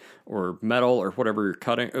wood or metal or whatever you're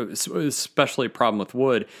cutting. It's especially a problem with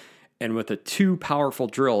wood. And with a too powerful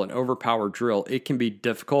drill, an overpowered drill, it can be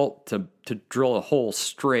difficult to drill a hole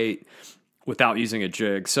straight without using a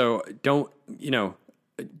jig. So don't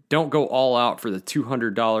go all out for the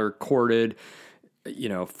 $200 corded,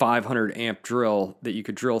 500 amp drill that you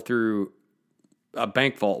could drill through a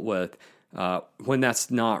bank vault with, when that's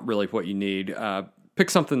not really what you need. Pick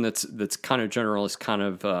something that's kind of generalist, kind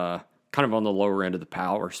of on the lower end of the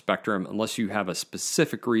power spectrum, unless you have a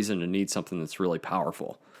specific reason to need something that's really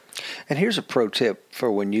powerful. And here's a pro tip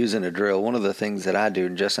for when using a drill. One of the things that I do,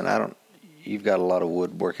 and Justin, you've got a lot of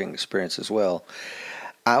woodworking experience as well.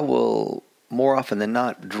 I will, more often than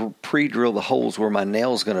not, pre-drill the holes where my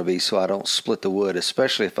nail's going to be so I don't split the wood,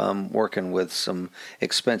 especially if I'm working with some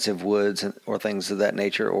expensive woods or things of that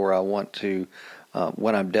nature, or I want to,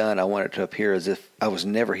 when I'm done, I want it to appear as if I was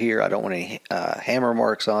never here. I don't want any hammer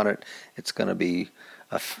marks on it. It's going to be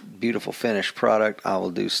a beautiful finished product. I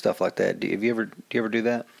will do stuff like that. Do you ever do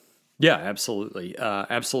that? Yeah, absolutely.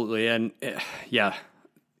 Absolutely. And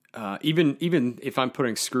even if I'm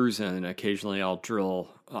putting screws in, occasionally I'll drill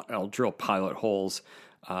pilot holes.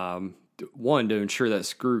 One, to ensure that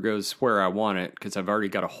screw goes where I want it, because I've already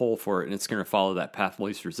got a hole for it and it's going to follow that path of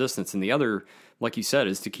least resistance. And the other, like you said,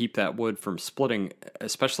 is to keep that wood from splitting,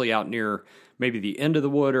 especially out near maybe the end of the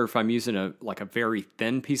wood, or if I'm using a very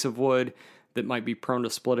thin piece of wood that might be prone to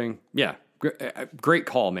splitting. Yeah, great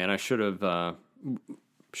call, man. I should have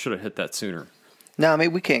hit that sooner. No, I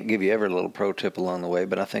mean, we can't give you every little pro tip along the way,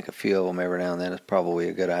 but I think a few of them every now and then is probably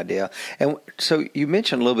a good idea. And so you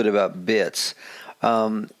mentioned a little bit about bits.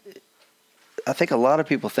 I think a lot of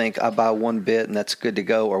people think I buy one bit and that's good to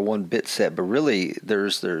go, or one bit set, but really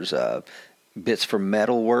there's bits for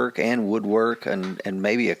metal work and woodwork, and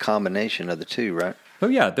maybe a combination of the two, right? Oh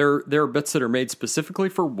yeah, there are bits that are made specifically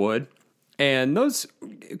for wood. And those,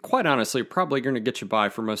 quite honestly, are probably going to get you by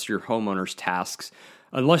for most of your homeowners' tasks,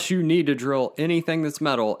 unless you need to drill anything that's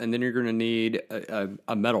metal, and then you're going to need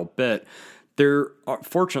a metal bit.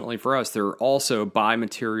 Fortunately for us, there are also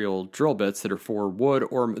bi-material drill bits that are for wood,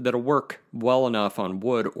 or that'll work well enough on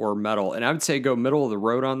wood or metal. And I would say go middle of the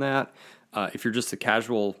road on that. If you're just the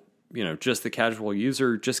casual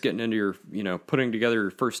user, just getting into your, putting together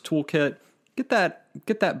your first toolkit, get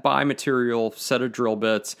that bi-material set of drill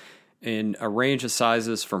bits in a range of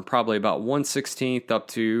sizes from probably about 1/16 up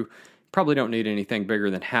to, probably don't need anything bigger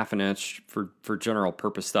than 1/2 inch for general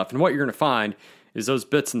purpose stuff. And what you're going to find is those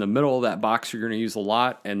bits in the middle of that box you're going to use a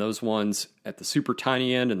lot, and those ones at the super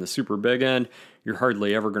tiny end and the super big end, you're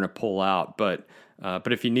hardly ever going to pull out. But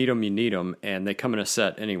if you need them, you need them, and they come in a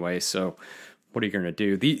set anyway. So what are you going to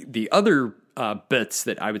do? The other bits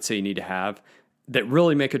that I would say you need to have that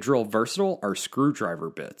really make a drill versatile are screwdriver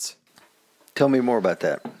bits. Tell me more about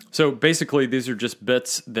that. So basically, these are just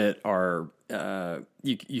bits that are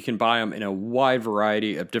you can buy them in a wide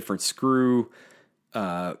variety of different screw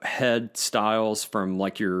head styles, from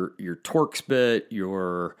like your Torx bit,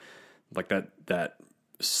 your like that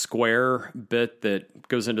square bit that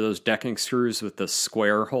goes into those decking screws with the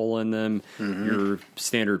square hole in them, your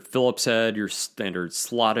standard Phillips head, your standard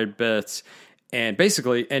slotted bits, and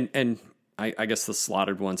basically and I guess the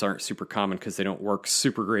slotted ones aren't super common because they don't work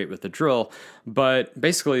super great with the drill. But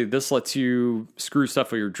basically, this lets you screw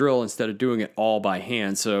stuff with your drill instead of doing it all by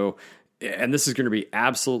hand. So, and this is going to be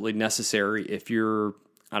absolutely necessary if you're,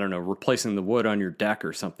 I don't know, replacing the wood on your deck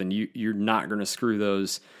or something. You're not going to screw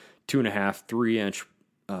those 2.5, 3-inch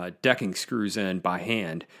decking screws in by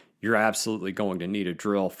hand. You're absolutely going to need a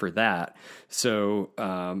drill for that. So,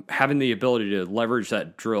 having the ability to leverage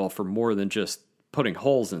that drill for more than just putting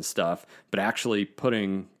holes and stuff, but actually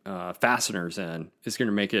putting fasteners in is going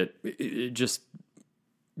to make it just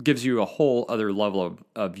gives you a whole other level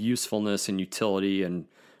of usefulness and utility and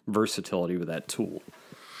versatility with that tool.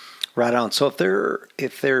 Right on. So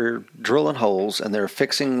if they're drilling holes and they're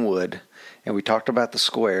fixing wood, and we talked about the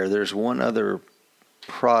square, there's one other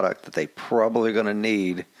product that they probably going to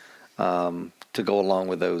need to go along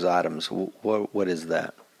with those items. What is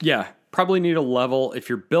that? Yeah, probably need a level. If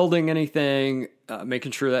you're building anything,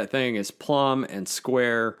 making sure that thing is plumb and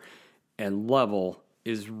square and level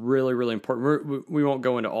is really, really important. We won't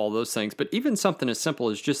go into all those things, but even something as simple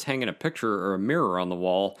as just hanging a picture or a mirror on the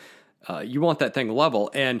wall, you want that thing level.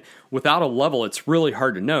 And without a level, it's really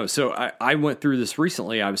hard to know. So I went through this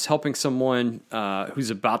recently. I was helping someone who's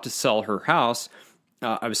about to sell her house.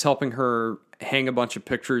 I was helping her hang a bunch of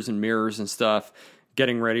pictures and mirrors and stuff,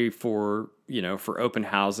 getting ready for open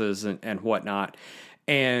houses and whatnot.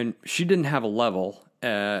 And she didn't have a level,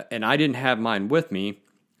 and I didn't have mine with me.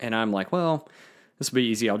 And I'm like, well, this will be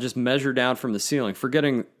easy. I'll just measure down from the ceiling,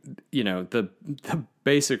 forgetting, the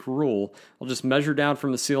basic rule. I'll just measure down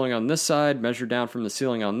from the ceiling on this side, measure down from the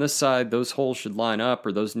ceiling on this side. Those holes should line up,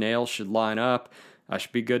 or those nails should line up. I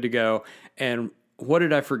should be good to go. And what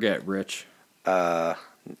did I forget, Rich?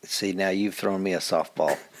 See, now you've thrown me a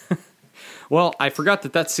softball. Well, I forgot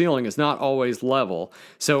that ceiling is not always level.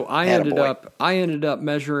 So I ended up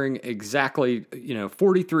measuring exactly,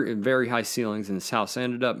 43 in very high ceilings in this house. I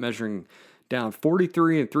ended up measuring down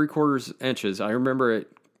 43 3/4 inches. I remember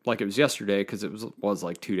it like it was yesterday because it was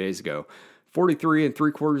like 2 days ago. 43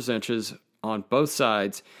 3/4 inches on both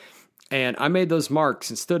sides. And I made those marks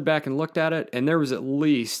and stood back and looked at it, and there was at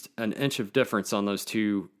least an inch of difference on those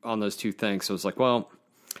two things. So I was like, well,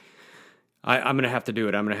 I'm going to have to do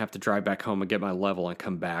it. I'm going to have to drive back home and get my level and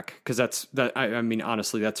come back. Because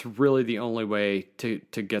honestly, that's really the only way to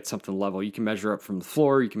get something level. You can measure up from the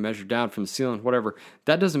floor, you can measure down from the ceiling, whatever.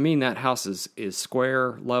 That doesn't mean that house is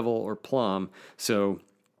square, level, or plumb. So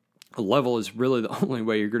a level is really the only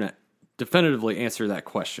way you're going to definitively answer that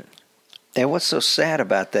question. And what's so sad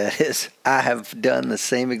about that is I have done the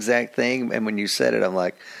same exact thing. And when you said it, I'm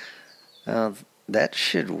like, that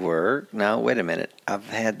should work. Now, wait a minute. I've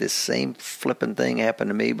had this same flipping thing happen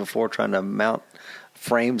to me before, trying to mount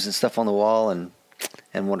frames and stuff on the wall and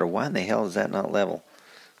wonder, why in the hell is that not level?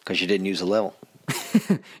 Because you didn't use a level.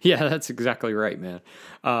 Yeah, that's exactly right, man.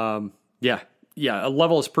 Yeah, a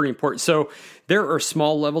level is pretty important. So there are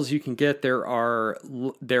small levels you can get. There are,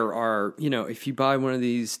 if you buy one of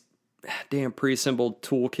these damn pre-assembled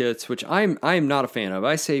toolkits, which I am not a fan of.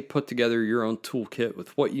 I say put together your own toolkit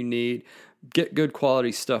with what you need. Get good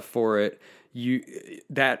quality stuff for it.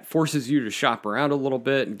 That forces you to shop around a little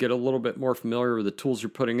bit and get a little bit more familiar with the tools you're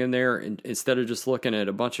putting in there, and instead of just looking at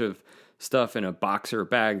a bunch of stuff in a box or a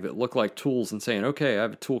bag that look like tools and saying, okay, I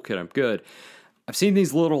have a toolkit, I'm good. I've seen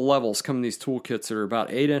these little levels come in these toolkits that are about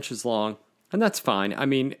 8 inches long, and that's fine. I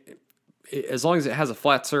mean, as long as it has a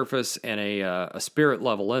flat surface and a spirit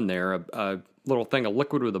level in there, a little thing of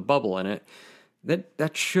liquid with a bubble in it,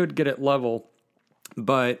 that should get it level,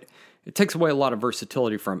 but it takes away a lot of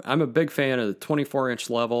versatility from it. I'm a big fan of the 24-inch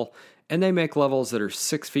level, and they make levels that are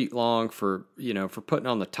 6 feet long for putting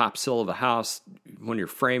on the top sill of a house when you're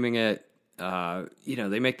framing it.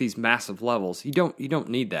 They make these massive levels. You don't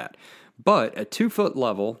need that. But a 2-foot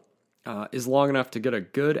level is long enough to get a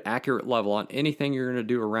good, accurate level on anything you're going to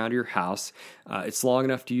do around your house. It's long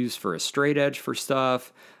enough to use for a straight edge for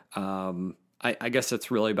stuff. I guess that's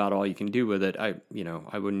really about all you can do with it. I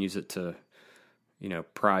wouldn't use it to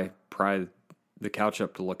pry the couch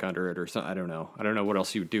up to look under it or something. I don't know what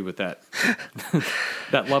else you would do with that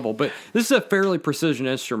that level. But this is a fairly precision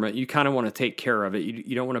instrument. You kind of want to take care of it.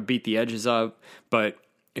 You don't want to beat the edges up. But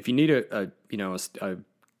if you need a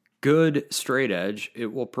good straight edge,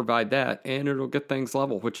 it will provide that, and it'll get things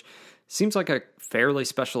level, which seems like a fairly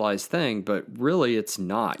specialized thing, but really it's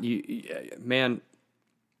not. Man,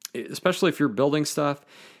 especially if you're building stuff,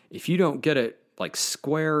 if you don't get it like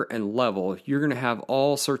square and level, you're going to have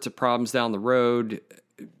all sorts of problems down the road.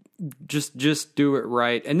 Just do it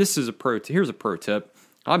right. And this is here's a pro tip.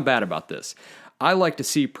 I'm bad about this. I like to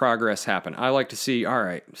see progress happen. I like to see, all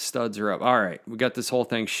right, studs are up. All right, we got this whole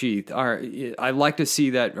thing sheathed. All right, I like to see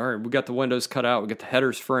that. All right, we got the windows cut out. We got the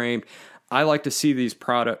headers framed. I like to see these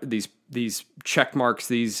check marks,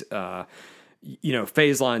 these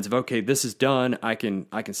phase lines of, okay, this is done. I can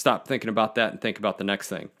stop thinking about that and think about the next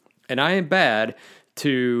thing. And I am bad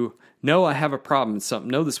to know I have a problem with something.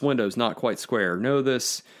 Know this window's not quite square. Know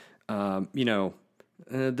this,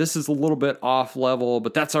 this is a little bit off level,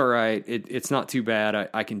 but that's all right. It's not too bad.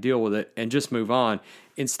 I can deal with it and just move on.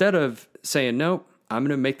 Instead of saying, nope, I'm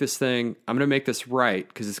going to make this right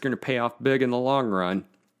because it's going to pay off big in the long run.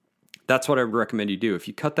 That's what I would recommend you do. If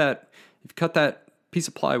you cut that piece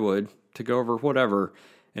of plywood to go over whatever,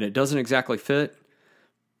 and it doesn't exactly fit,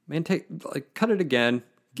 man, cut it again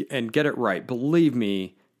and get it right. Believe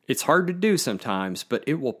me, it's hard to do sometimes, but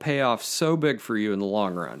it will pay off so big for you in the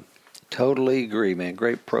long run. Totally agree, man.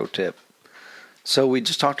 Great pro tip. So we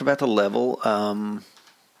just talked about the level.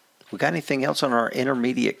 We got anything else on our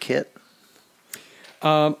intermediate kit?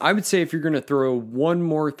 I would say if you're going to throw one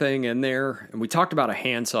more thing in there, and we talked about a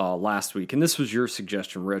handsaw last week, and this was your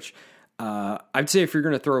suggestion, Rich. I'd say if you're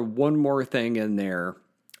going to throw one more thing in there,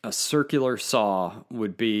 a circular saw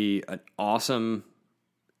would be an awesome,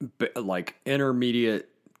 intermediate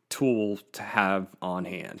tool to have on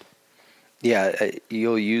hand. Yeah,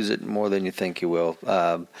 you'll use it more than you think you will.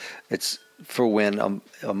 It's for when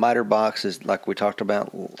a miter box is, like we talked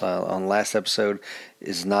about on last episode,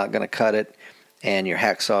 is not going to cut it, and your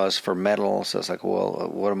hacksaw is for metal. So it's like, well,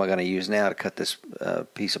 what am I going to use now to cut this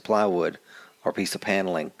piece of plywood or piece of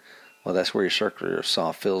paneling? Well, that's where your circular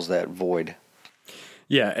saw fills that void.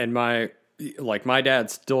 Yeah, and my dad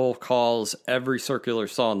still calls every circular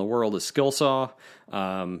saw in the world a skill saw.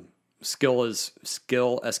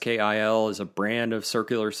 Skill, S-K-I-L, is a brand of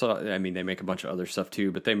circular saw. I mean, they make a bunch of other stuff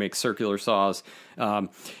too, but they make circular saws.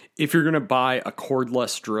 If you're going to buy a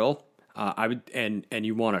cordless drill, and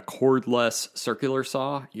you want a cordless circular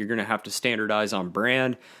saw, you're going to have to standardize on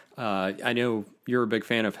brand. I know you're a big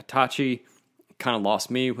fan of Hitachi. Kind of lost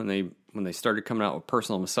me when they started coming out with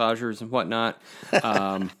personal massagers and whatnot.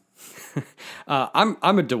 I'm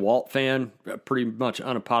a DeWalt fan, pretty much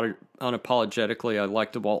unapologetically. I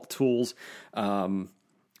like DeWalt tools,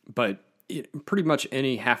 but pretty much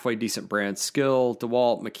any halfway decent brand, Skill,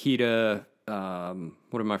 DeWalt, Makita.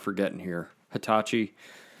 What am I forgetting here? Hitachi,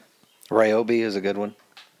 Ryobi is a good one.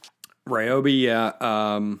 Ryobi,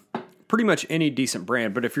 yeah. Pretty much any decent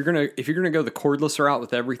brand. But if you're gonna go the cordless route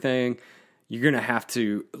with everything, you're gonna have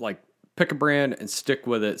to pick a brand and stick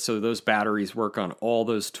with it so those batteries work on all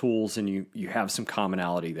those tools and you have some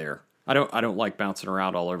commonality there. I don't like bouncing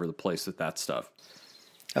around all over the place with that stuff.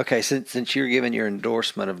 Okay, since you're giving your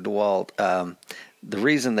endorsement of DeWalt, the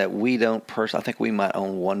reason that we don't I think we might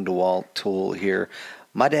own one DeWalt tool here.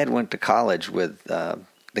 My dad went to college with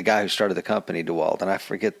the guy who started the company, DeWalt, and I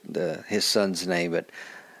forget his son's name, but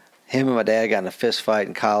him and my dad got in a fist fight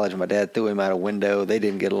in college. My dad threw him out a window. They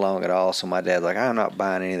didn't get along at all. So my dad's like, I'm not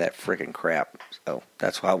buying any of that freaking crap. So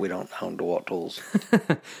that's why we don't own DeWalt tools.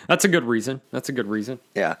 That's a good reason.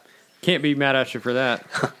 Yeah. Can't be mad at you for that.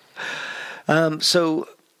 So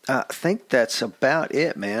I think that's about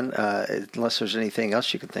it, man. Unless there's anything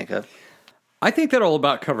else you can think of. I think that'll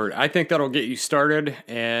about cover it. I think that'll get you started.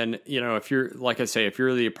 And, if you're, like I say, if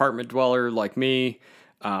you're the apartment dweller like me,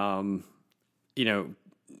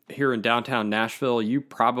 here in downtown Nashville, you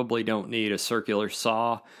probably don't need a circular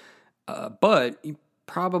saw, but you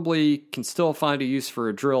probably can still find a use for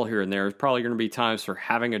a drill here and there. There's probably going to be times where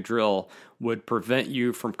having a drill would prevent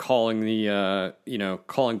you from calling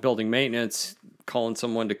calling building maintenance, calling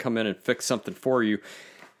someone to come in and fix something for you.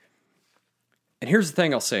 And here's the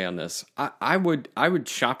thing I'll say on this. I would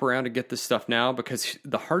shop around to get this stuff now, because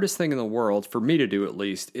the hardest thing in the world, for me to do at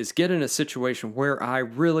least, is get in a situation where I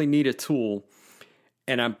really need a tool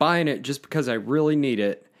and I'm buying it just because I really need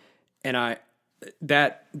it, and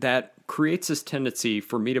that creates this tendency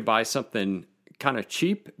for me to buy something kind of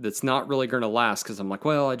cheap that's not really going to last, because I'm like,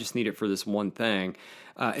 well, I just need it for this one thing,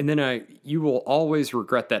 and then you will always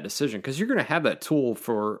regret that decision, because you're going to have that tool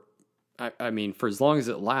for I mean, for as long as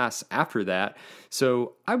it lasts after that.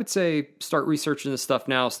 So I would say start researching this stuff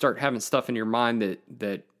now. Start having stuff in your mind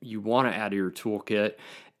that you want to add to your toolkit.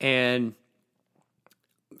 And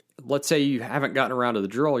let's say you haven't gotten around to the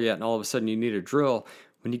drill yet, and all of a sudden you need a drill.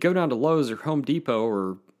 When you go down to Lowe's or Home Depot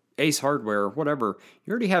or Ace Hardware or whatever,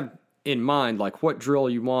 you already have in mind like what drill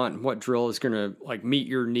you want and what drill is going to like meet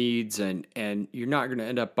your needs, and you're not going to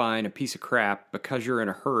end up buying a piece of crap because you're in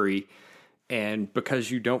a hurry and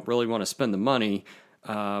because you don't really want to spend the money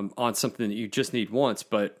on something that you just need once.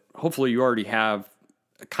 But hopefully you already have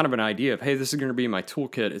kind of an idea of, hey, this is going to be my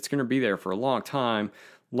toolkit. It's going to be there for a long time.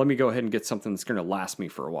 Let me go ahead and get something that's going to last me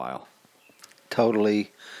for a while.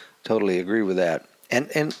 Totally agree with that. And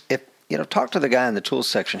if talk to the guy in the tools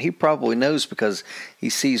section. He probably knows because he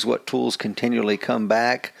sees what tools continually come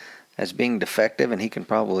back as being defective, and he can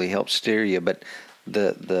probably help steer you. But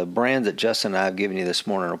the brands that Justin and I have given you this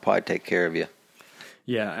morning will probably take care of you.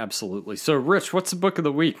 Yeah, absolutely. So, Rich, what's the book of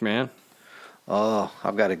the week, man? Oh,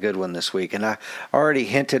 I've got a good one this week, and I already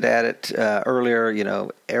hinted at it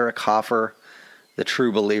earlier. Eric Hoffer, The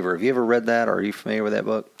True Believer. Have you ever read that, or are you familiar with that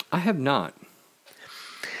book? I have not.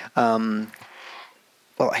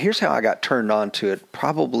 Well, here's how I got turned on to it,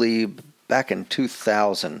 probably back in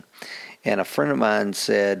 2000. And a friend of mine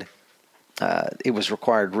said it was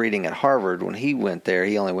required reading at Harvard. When he went there,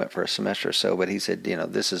 he only went for a semester or so, but he said,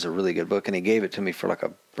 this is a really good book. And he gave it to me for like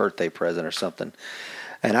a birthday present or something.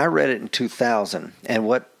 And I read it in 2000. And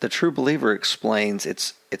what The True Believer explains,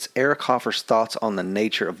 it's Eric Hoffer's thoughts on the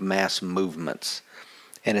nature of mass movements.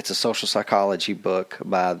 And it's a social psychology book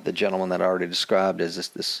by the gentleman that I already described as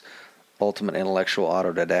this ultimate intellectual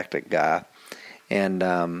autodidactic guy. And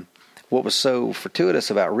what was so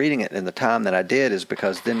fortuitous about reading it in the time that I did is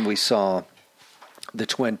because then we saw the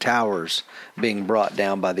Twin Towers being brought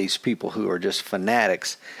down by these people who are just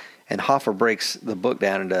fanatics. And Hoffer breaks the book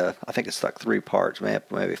down into, I think it's like 3 parts,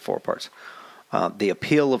 maybe 4 parts. The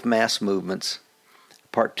appeal of mass movements.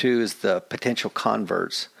 Part 2 is the potential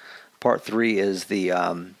converts. Part 3 is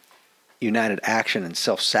the united action and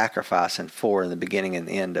self-sacrifice, and 4 in the beginning and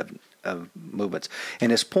the end of movements.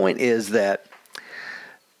 And his point is that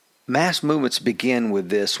mass movements begin with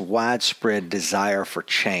this widespread desire for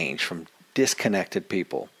change from disconnected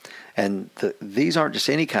people. And these aren't just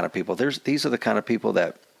any kind of people. These are the kind of people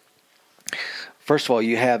that, first of all,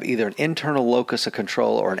 you have either an internal locus of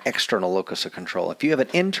control or an external locus of control. If you have an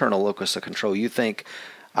internal locus of control, you think,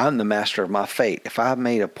 I'm the master of my fate. If I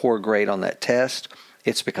made a poor grade on that test,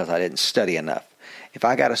 it's because I didn't study enough. If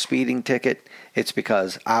I got a speeding ticket, it's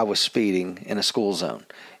because I was speeding in a school zone.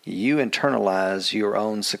 You internalize your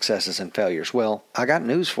own successes and failures. Well, I got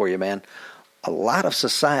news for you, man. A lot of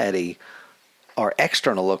society are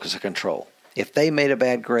external locus of control. If they made a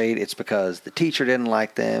bad grade, it's because the teacher didn't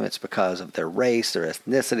like them. It's because of their race, their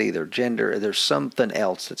ethnicity, their gender. There's something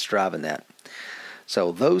else that's driving that.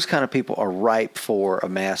 So those kind of people are ripe for a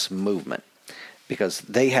mass movement because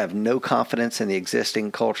they have no confidence in the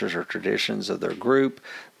existing cultures or traditions of their group.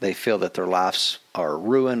 They feel that their lives are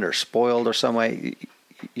ruined or spoiled or some way.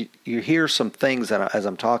 You hear some things that, as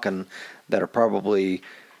I'm talking, that are probably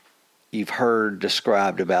you've heard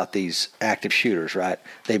described about these active shooters, right?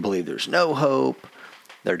 They believe there's no hope.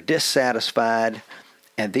 They're dissatisfied.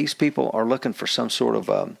 And these people are looking for some sort of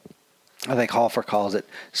I think Hoffer calls it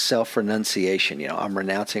self-renunciation. I'm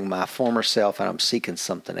renouncing my former self and I'm seeking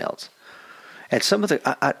something else. And some of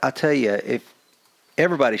the, I tell you, if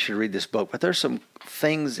everybody should read this book, but there's some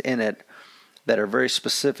things in it that are very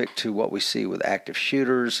specific to what we see with active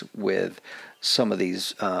shooters, with some of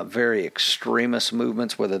these very extremist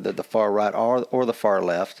movements, whether they're the far right or the far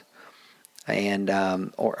left, and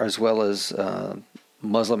or as well as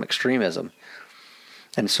Muslim extremism.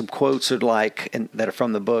 And some quotes are that are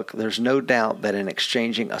from the book. There's no doubt that in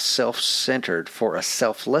exchanging a self-centered for a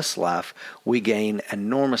selfless life, we gain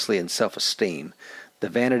enormously in self-esteem. The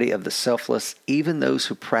vanity of the selfless, even those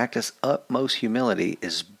who practice utmost humility,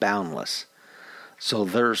 is boundless. So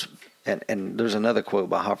there's another quote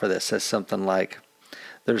by Hoffer that says something like,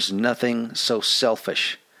 "There's nothing so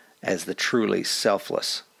selfish as the truly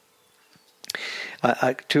selfless."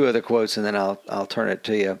 2 other quotes, and then I'll turn it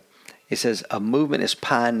to you. He says, "A movement is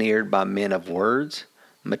pioneered by men of words,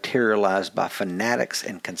 materialized by fanatics,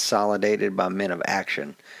 and consolidated by men of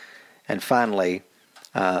action." And finally,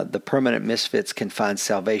 the permanent misfits can find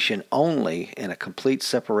salvation only in a complete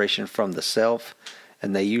separation from the self,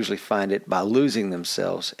 and they usually find it by losing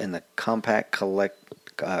themselves in the compact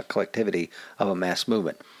collectivity of a mass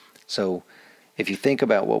movement. So if you think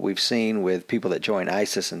about what we've seen with people that join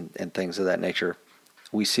ISIS and things of that nature,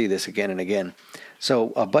 we see this again and again.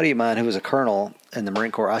 So a buddy of mine who was a colonel in the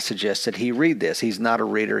Marine Corps, I suggested he read this. He's not a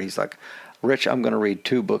reader. He's like, Rich, I'm going to read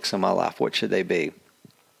 2 books in my life. What should they be?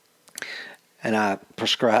 And I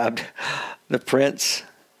prescribed The Prince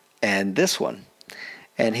and this one.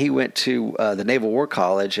 And he went to the Naval War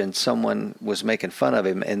College, and someone was making fun of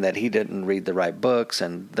him in that he didn't read the right books,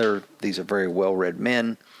 and these are very well-read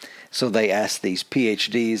men. So they asked these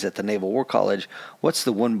PhDs at the Naval War College, what's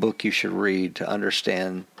the one book you should read to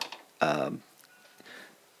understand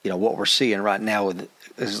what we're seeing right now with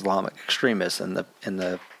Islamic extremists? And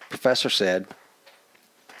the professor said,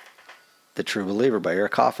 The True Believer by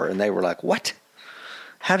Eric Hoffer. And they were like, what?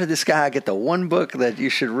 How did this guy get the one book that you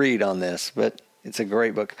should read on this? But it's a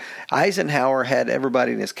great book. Eisenhower had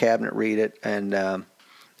everybody in his cabinet read it, and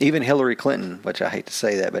even Hillary Clinton, which I hate to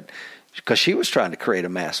say that, but because she was trying to create a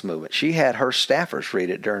mass movement. She had her staffers read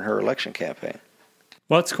it during her election campaign.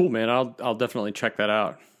 Well, that's cool, man. I'll definitely check that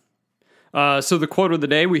out. So the quote of the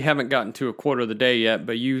day, we haven't gotten to a quote of the day yet,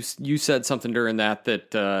 but you said something during that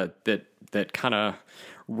kind of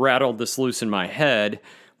rattled this loose in my head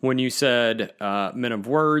when you said men of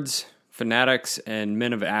words, fanatics, and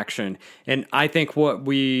men of action. And I think what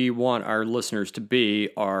we want our listeners to be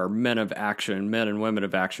are men of action, men and women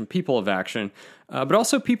of action, people of action, but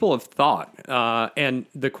also people of thought. And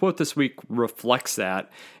the quote this week reflects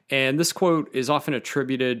that. And this quote is often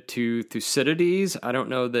attributed to Thucydides. I don't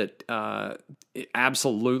know that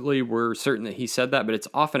absolutely we're certain that he said that, but it's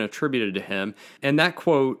often attributed to him. And that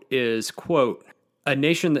quote is, quote, "A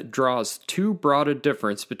nation that draws too broad a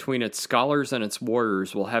difference between its scholars and its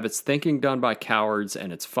warriors will have its thinking done by cowards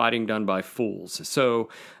and its fighting done by fools." So,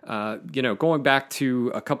 going back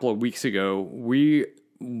to a couple of weeks ago, we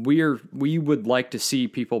would like to see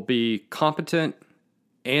people be competent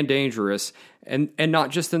and dangerous, and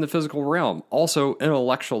not just in the physical realm, also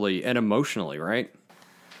intellectually and emotionally, right?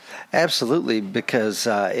 Absolutely, because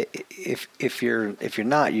if you're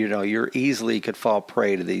not, you're easily could fall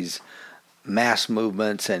prey to these mass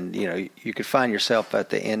movements, and you could find yourself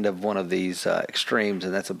at the end of one of these extremes,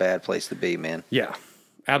 and that's a bad place to be, man. Yeah,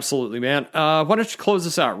 absolutely, man. Why don't you close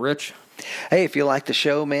this out, Rich? Hey, if you like the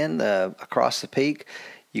show, man, Across the Peak,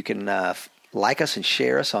 you can like us and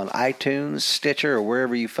share us on iTunes, Stitcher, or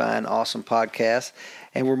wherever you find awesome podcasts.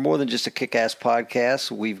 And we're more than just a kick-ass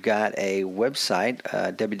podcast. We've got a website,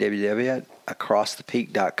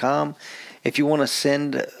 www.acrossthepeak.com. If you want to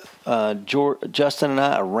send Justin and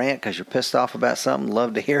I a rant because you're pissed off about something,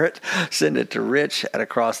 love to hear it, send it to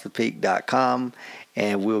rich@acrossthepeak.com,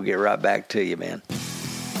 and we'll get right back to you, man.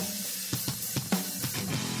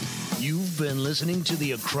 You've been listening to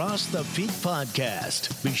the Across the Peak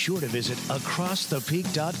podcast. Be sure to visit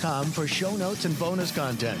acrossthepeak.com for show notes and bonus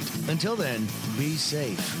content. Until then, be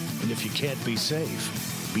safe. And if you can't be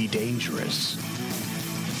safe, be dangerous.